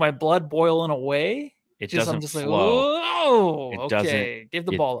my blood boil in a way. I'm just flow. Like, oh, okay, give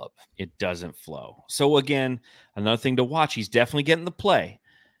the ball up. It doesn't flow. So again, another thing to watch. He's definitely getting the play.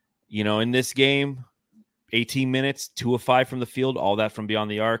 In this game, 18 minutes, 2 of 5 from the field, all that from beyond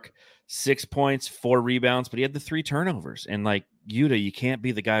the arc, 6 points, 4 rebounds, but he had the 3 turnovers. And like Yuta, you can't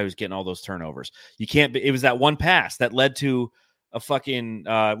be the guy who's getting all those turnovers. You can't be. It was that one pass that led to a fucking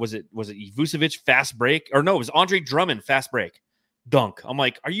was it Vucevic fast break? Or no, it was Andre Drummond fast break dunk. I'm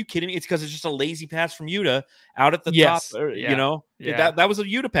like, are you kidding me? It's because it's just a lazy pass from Yuta out at the top. That was a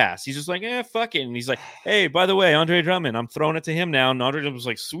Yuta pass. He's just like, fuck it. And he's like, hey, by the way, Andre Drummond, I'm throwing it to him now. And Andre Drummond was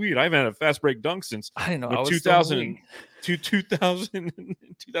like, sweet, I haven't had a fast break dunk since I didn't know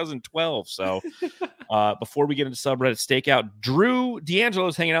 2012. So before we get into subreddit stakeout, Drew D'Angelo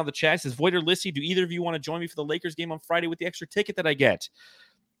is hanging out in the chat. He says, Voider Lissy, do either of you want to join me for the Lakers game on Friday with the extra ticket that I get?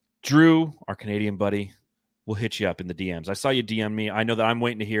 Drew, our Canadian buddy, we'll hit you up in the DMs. I saw you DM me. I know that I'm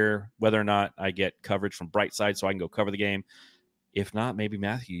waiting to hear whether or not I get coverage from Brightside so I can go cover the game. If not, maybe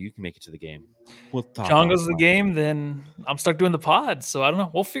Matthew, you can make it to the game. We'll talk. John goes to the game, then I'm stuck doing the pod. So I don't know.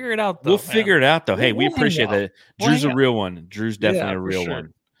 We'll figure it out, though. We'll figure it out, though. Hey, we appreciate that. Drew's a real one. Drew's definitely a real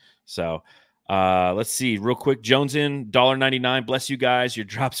one. So let's see. Real quick. Jones in, $1.99. Bless you guys. Your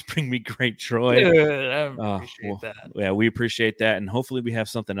drops bring me great joy. I appreciate that. Yeah, we appreciate that. And hopefully we have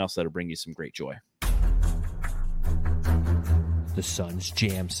something else that'll bring you some great joy. The Suns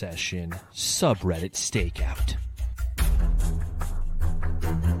Jam Session subreddit stakeout.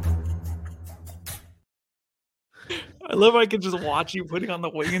 I love how I can just watch you putting on the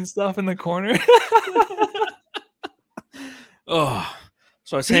wing and stuff in the corner. So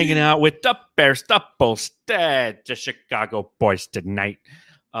I was hanging out with the Bears, the Bulls, the Chicago boys tonight.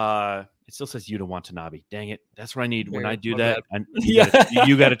 It still says Yuta Watanabe. Dang it. That's what I need. When I do that,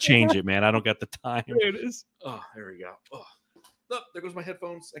 you got to change it, man. I don't got the time. There it is. Oh, there we go. Oh, there goes my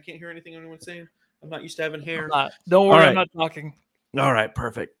headphones. I can't hear anything anyone's saying. I'm not used to having hair. Don't worry, I'm not talking. All right,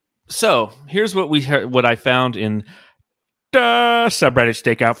 perfect. So here's what I found in the subreddit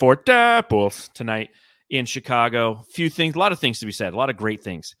stakeout for the Bulls tonight in Chicago. A lot of things to be said. A lot of great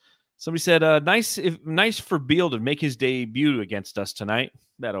things. Somebody said, nice for Beal to make his debut against us tonight.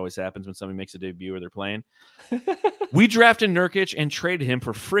 That always happens when somebody makes a debut or they're playing. We drafted Nurkic and traded him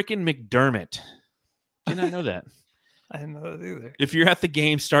for frickin' McDermott. Did not know that. I didn't know that either. If you're at the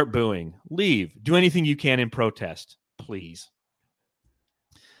game, start booing. Leave. Do anything you can in protest, please.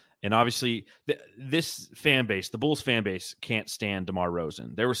 And obviously, this fan base, the Bulls fan base, can't stand DeMar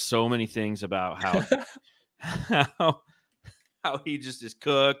DeRozan. There were so many things about how he just is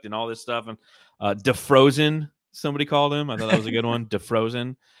cooked and all this stuff. And defrozen, somebody called him. I thought that was a good one.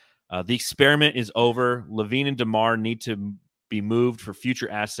 Defrozen. The experiment is over. LaVine and DeMar need to be moved for future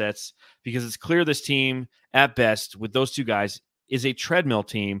assets because it's clear this team, at best, with those two guys, is a treadmill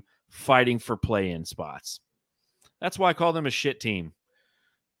team fighting for play-in spots. That's why I call them a shit team.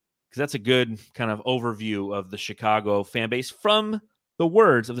 Because that's a good kind of overview of the Chicago fan base from the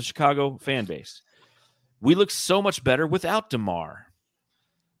words of the Chicago fan base. We look so much better without DeMar.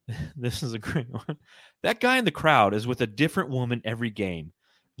 This is a great one. That guy in the crowd is with a different woman every game,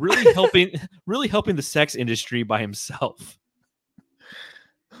 really helping the sex industry by himself.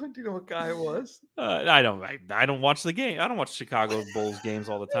 Do you know what guy it was? I don't watch the game. I don't watch Chicago Bulls games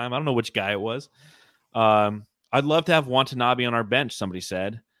all the time. I don't know which guy it was. I'd love to have Watanabe on our bench, somebody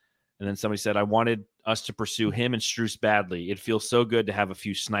said. And then somebody said, I wanted us to pursue him and Strus badly. It feels so good to have a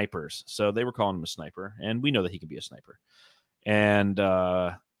few snipers. So they were calling him a sniper, and we know that he can be a sniper. And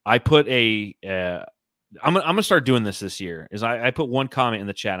I put I'm going to start doing this year, is I put one comment in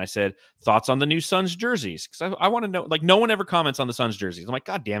the chat, and I said, thoughts on the new Suns jerseys? Because I want to know, like, no one ever comments on the Suns jerseys. I'm like,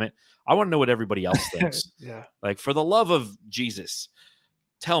 God damn it. I want to know what everybody else thinks. Yeah. Like, for the love of Jesus,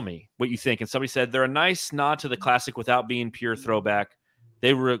 tell me what you think. And somebody said, they're a nice nod to the classic without being pure throwback.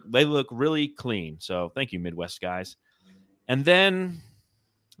 They look really clean. So thank you, Midwest guys. And then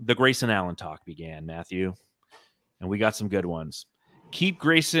the Grayson Allen talk began, Matthew. And we got some good ones. Keep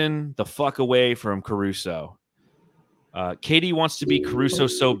Grayson the fuck away from Caruso. Katie wants to be Caruso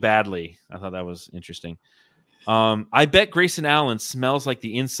so badly. I thought that was interesting. I bet Grayson Allen smells like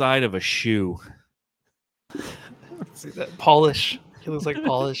the inside of a shoe. See that polish. He looks like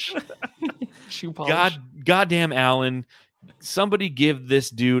polish. Shoe polish. Goddamn Allen. Somebody give this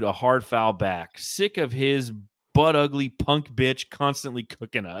dude a hard foul back. Sick of his butt ugly punk bitch constantly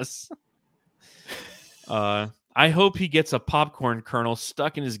cooking us. I hope he gets a popcorn kernel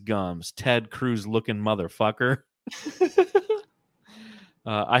stuck in his gums. Ted Cruz looking motherfucker.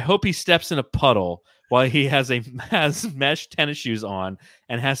 I hope he steps in a puddle while he has mesh tennis shoes on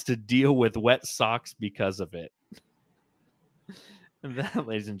and has to deal with wet socks because of it. And that,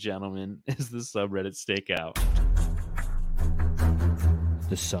 ladies and gentlemen, is the subreddit Stakeout.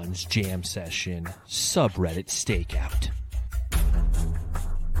 The Suns Jam Session subreddit Stakeout.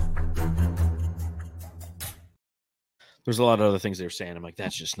 There's a lot of other things they were saying. I'm like,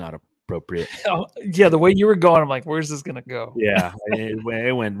 that's just not appropriate. Oh, yeah, the way you were going, I'm like, where's this gonna go? Yeah,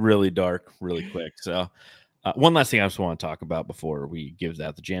 it went really dark really quick. So one last thing I just want to talk about before we give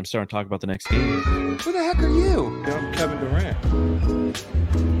that the Jam Star and talk about the next game. Who the heck are you? I'm Kevin Durant.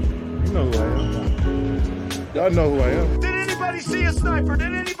 You know who I am. Y'all know who I am. Did anybody see a sniper?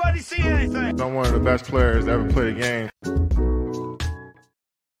 Did anybody see anything? I'm one of the best players to ever play the game.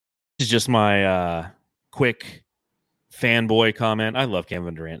 This is just my quick fanboy comment. I love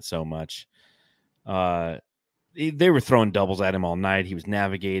Kevin Durant so much. They were throwing doubles at him all night. He was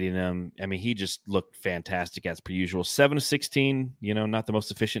navigating them. I mean, he just looked fantastic as per usual. 7 of 16, not the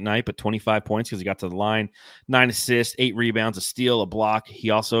most efficient night, but 25 points because he got to the line. 9 assists, 8 rebounds, a steal, a block. He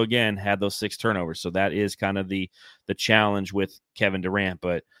also, again, had those 6 turnovers. So that is kind of the challenge with Kevin Durant.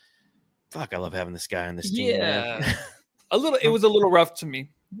 But fuck, I love having this guy on this team. Yeah. It was a little rough to me.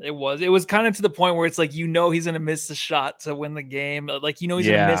 It was kind of to the point where it's like, he's going to miss the shot to win the game. Like, he's going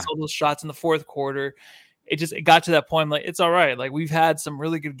to miss all those shots in the fourth quarter. It got to that point. Like, it's all right. Like, we've had some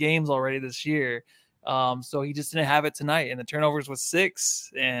really good games already this year. So he just didn't have it tonight. And the turnovers was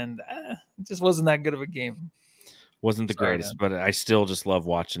 6. And it just wasn't that good of a game. Wasn't the greatest, but I still just love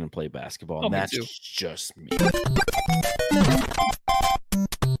watching him play basketball. And that's just me.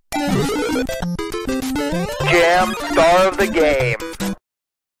 Jam Star of the Game.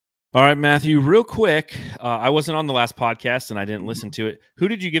 All right, Matthew, real quick. I wasn't on the last podcast and I didn't listen to it. Who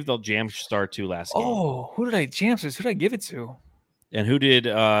did you give the Jam Star to last game? Oh, who did I give it to? And who did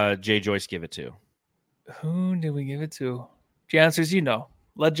Jay Joyce give it to? Who did we give it to? Jansters,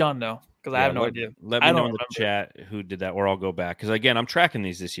 let John know because I have no idea. Let me know in the chat who did that, or I'll go back. Because again, I'm tracking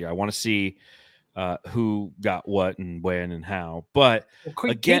these this year. I want to see who got what and when and how. But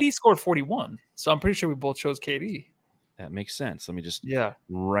again, KD scored 41, so I'm pretty sure we both chose KD. That makes sense. Let me just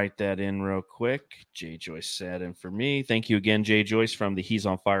write that in real quick. Jay Joyce said, and for me, thank you again, Jay Joyce from the He's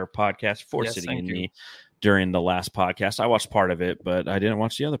on Fire podcast for sitting in me during the last podcast. I watched part of it, but I didn't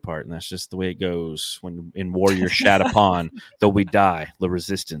watch the other part, and that's just the way it goes. When in Warrior Shat Upon, though we die, the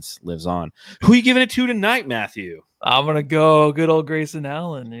resistance lives on. Who are you giving it to tonight, Matthew? I'm going to go good old Grayson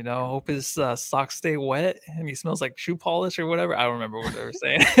Allen. Hope his socks stay wet and he smells like shoe polish or whatever. I don't remember what they were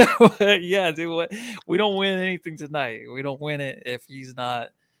saying. But yeah, dude, we don't win anything tonight. We don't win it if he's not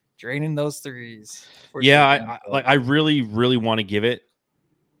draining those threes. Yeah, I really, really want to give it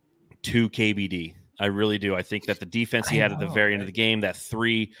to KBD. I really do. I think that the defense he had at the very end of the game, that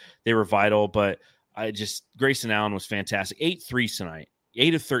 3, they were vital. But Grayson Allen was fantastic. 8 threes tonight,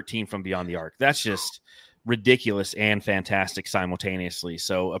 8 of 13 from beyond the arc. That's just ridiculous and fantastic simultaneously.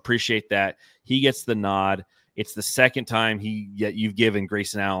 So appreciate that. He gets the nod. It's the second time you've given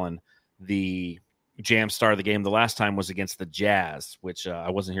Grayson Allen the Jam Star of the game. The last time was against the Jazz, which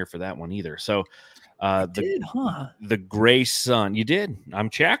I wasn't here for that one either. So the Gray Sun, you did. I'm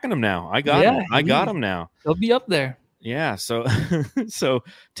tracking him now. I got him. I got him now. He'll be up there. Yeah. So so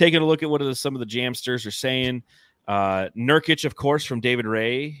taking a look at what some of the Jamsters are saying. Nurkic, of course, from David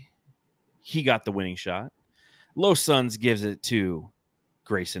Ray. He got the winning shot. Low Suns gives it to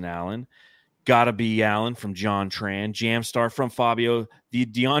Grayson Allen. Gotta be Allen from John Tran. Jam Star from Fabio. The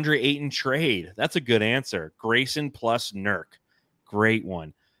DeAndre Ayton trade. That's a good answer. Grayson plus Nurk. Great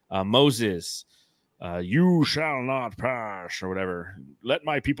one. Moses. You shall not pass or whatever. Let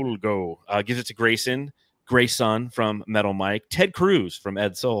my people go. Gives it to Grayson. Grayson from Metal Mike. Ted Cruz from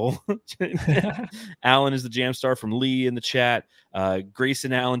Ed Soul. Allen is the Jam Star from Lee in the chat.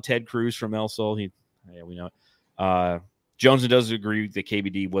 Grayson Allen, Ted Cruz from El Sol. We know it. Jones does agree that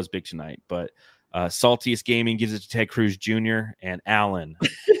KBD was big tonight, but Saltiest Gaming gives it to Ted Cruz Jr. and Allen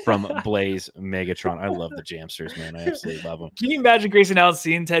from Blaze Megatron. I love the Jamsters, man. I absolutely love them. Can you imagine Grayson Allen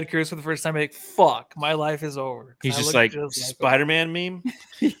seeing Ted Cruz for the first time? Like, fuck, my life is over. He's just like Spider-Man meme.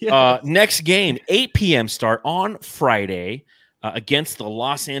 Yeah. Next game, 8 p.m. start on Friday against the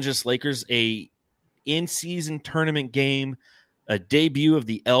Los Angeles Lakers, a in-season tournament game, a debut of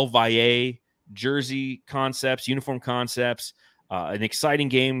the El Valle jersey concepts, uniform concepts, an exciting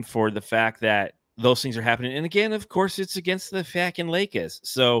game for the fact that those things are happening. And again, of course, it's against the fucking Lakers.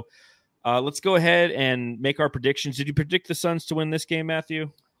 So let's go ahead and make our predictions. Did you predict the Suns to win this game,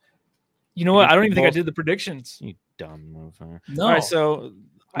 Matthew? You know what? I don't even think I did the predictions. You dumb motherfucker. No. All right, so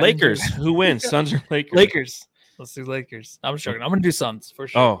Lakers. Who wins? Suns or Lakers? Lakers. Let's do Lakers. I'm joking. I'm going to do Suns for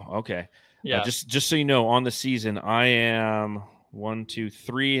sure. Oh, okay. Yeah. Just so you know, on the season, I am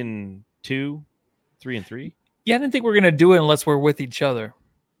 3-3. Yeah, I didn't think we were gonna do it unless we're with each other.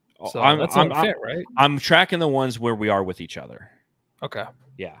 So that's unfair, right? I'm tracking the ones where we are with each other. Okay.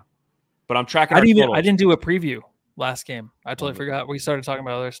 Yeah, but I'm tracking. I totals. didn't do a preview last game. I totally forgot. We started talking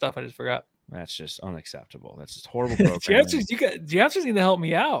about other stuff. I just forgot. That's just unacceptable. That's just horrible programming. Geometers need to help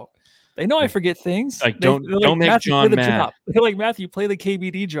me out. They know I forget things. Like don't make Matthew, John mad. They're like, Matthew, play the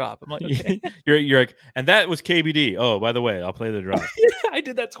KBD drop. I'm like, okay. you're like, and that was KBD. Oh, by the way, I'll play the drop. I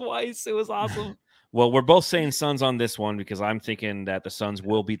did that twice. It was awesome. Well, we're both saying Suns on this one because I'm thinking that the Suns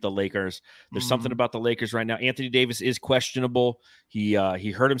will beat the Lakers. There's something about the Lakers right now. Anthony Davis is questionable. He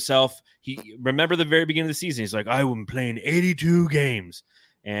hurt himself. He remember the very beginning of the season. He's like, I'm playing 82 games,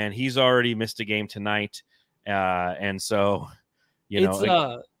 and he's already missed a game tonight. And so, dude,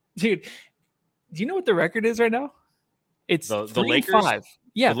 do you know what the record is right now? It's the Lakers. 5.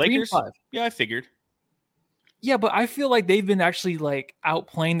 Yeah, the Lakers. 3-5. Yeah, I figured. Yeah, but I feel like they've been actually like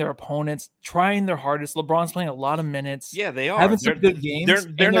outplaying their opponents, trying their hardest. LeBron's playing a lot of minutes. Yeah, they are having some good games.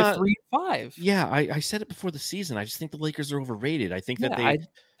 They're not 3-5. Yeah, I said it before the season. I just think the Lakers are overrated. I think that I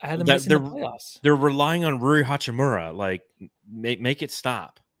had them missing the playoffs. They're relying on Rui Hachimura. Like, make it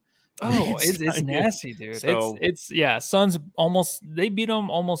stop. Oh, it's nasty, dude. So, Suns they beat them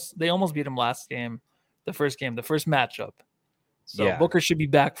they almost beat them last game, the first matchup. So yeah. Booker should be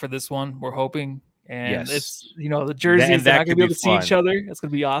back for this one. We're hoping. And yes. It's the jerseys are not gonna be able to see each other. It's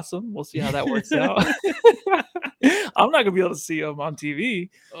gonna be awesome. We'll see how that works out. I'm not gonna be able to see them on TV.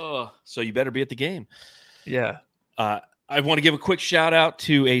 Oh, so you better be at the game. Yeah. I want to give a quick shout out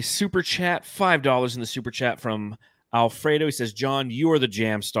to a super chat, $5 in the super chat from Alfredo. He says, John, you are the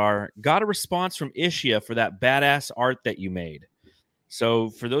jam star. Got a response from Ishia for that badass art that you made. So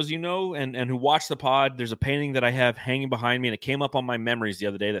for those of you know and who watch the pod, there's a painting that I have hanging behind me, and it came up on my memories the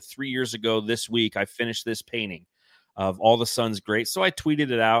other day that 3 years ago this week I finished this painting of all the Suns great. So I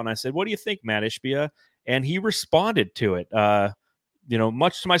tweeted it out and I said, what do you think, Matt Ishbia? And he responded to it.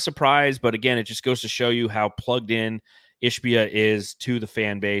 Much to my surprise, but again, it just goes to show you how plugged in Ishbia is to the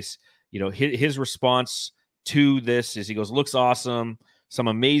fan base. His response to this is he goes, looks awesome, some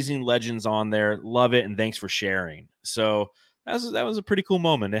amazing legends on there, love it, and thanks for sharing. So that was a pretty cool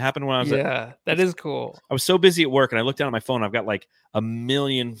moment. It happened when I was that is cool. I was so busy at work and I looked down at my phone. I've got like a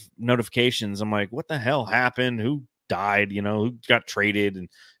million notifications. I'm like, what the hell happened? Who died? Who got traded? And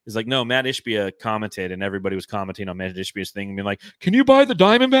it's like, no, Matt Ishbia commented, and everybody was commenting on Matt Ishbia's thing and being like, can you buy the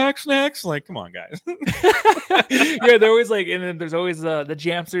Diamondbacks next? Like, come on, guys. Yeah, they're always like, and then there's always the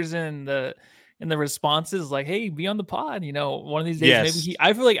Jamsters and the responses like, hey, be on the pod. One of these days, yes. maybe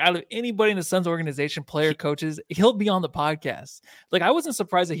I feel like out of anybody in the Suns organization, player, coaches, he'll be on the podcast. Like, I wasn't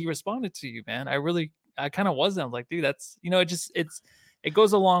surprised that he responded to you, man. I kind of wasn't. I was like, dude, that's, it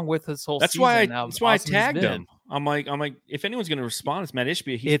goes along with his whole that's season. That's why I tagged him. I'm like, if anyone's going to respond, it's Matt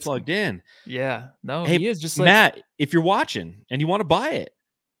Ishbia. He's plugged in. Yeah. No, hey, he is just like, Matt, if you're watching and you want to buy it,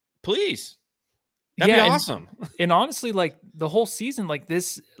 please. That'd be awesome. And honestly, like the whole season, like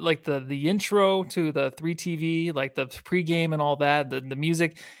this, like the intro to the 3TV, like the pregame and all that, the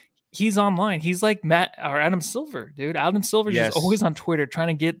music, he's online. He's like Matt or Adam Silver, dude. Adam Silver is always on Twitter trying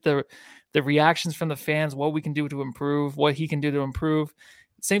to get the reactions from the fans, what we can do to improve, what he can do to improve.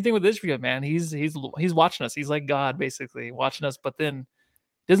 Same thing with Ishbia, man. He's watching us. He's like God, basically watching us, but then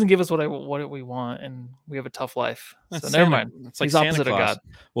doesn't give us what we want, and we have a tough life. So never mind. It's like he's opposite of God.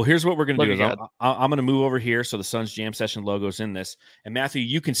 Well, here's what we're going to do. I'm going to move over here so the Suns Jam Session logo's in this. And Matthew,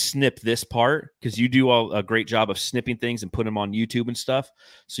 you can snip this part because you do a great job of snipping things and put them on YouTube and stuff.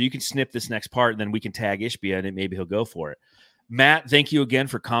 So you can snip this next part, and then we can tag Ishbia, and maybe he'll go for it. Matt, thank you again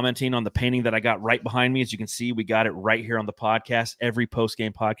for commenting on the painting that I got right behind me. As you can see, we got it right here on the podcast, every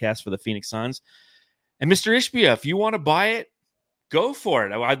post-game podcast for the Phoenix Suns. And Mr. Ishbia, if you want to buy it, go for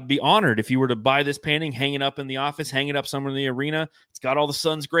it. I'd be honored if you were to buy this painting, hang it up in the office, hang it up somewhere in the arena. It's got all the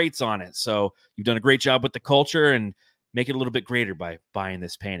Suns greats on it. So you've done a great job with the culture, and make it a little bit greater by buying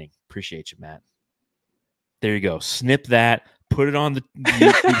this painting. Appreciate you, Matt. There you go. Snip that. Put it on the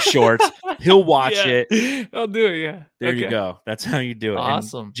YouTube shorts. He'll watch it. I'll do it. Yeah. There you go. That's how you do it.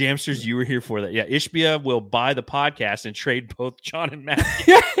 Awesome. And Jamsters, you were here for that. Yeah. Ishbia will buy the podcast and trade both John and Matt.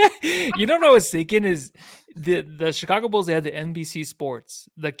 You know what I was thinking is the Chicago Bulls, they had the NBC Sports.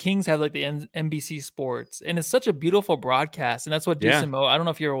 The Kings have like the NBC Sports. And it's such a beautiful broadcast. And that's what Deuce and Mo, I don't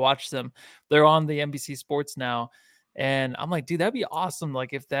know if you ever watched them. They're on the NBC Sports now. And I'm like, dude, that'd be awesome.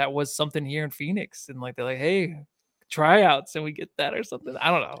 Like if that was something here in Phoenix, and like they're like, hey, tryouts, and we get that or something.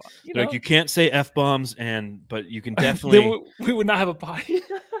 I don't know. Like you can't say F-bombs, but you can definitely we would not have a party.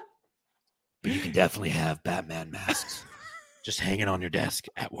 But you can definitely have Batman masks just hanging on your desk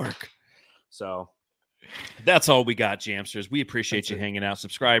at work. So that's all we got, Jamsters. We appreciate you hanging out.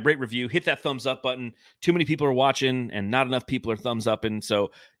 Subscribe, rate, review, hit that thumbs up button. Too many people are watching and not enough people are thumbs upping.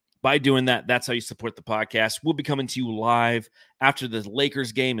 So by doing that, that's how you support the podcast. We'll be coming to you live after the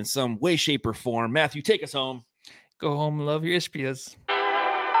Lakers game in some way, shape, or form. Matthew, take us home. Go home, love your Ispias.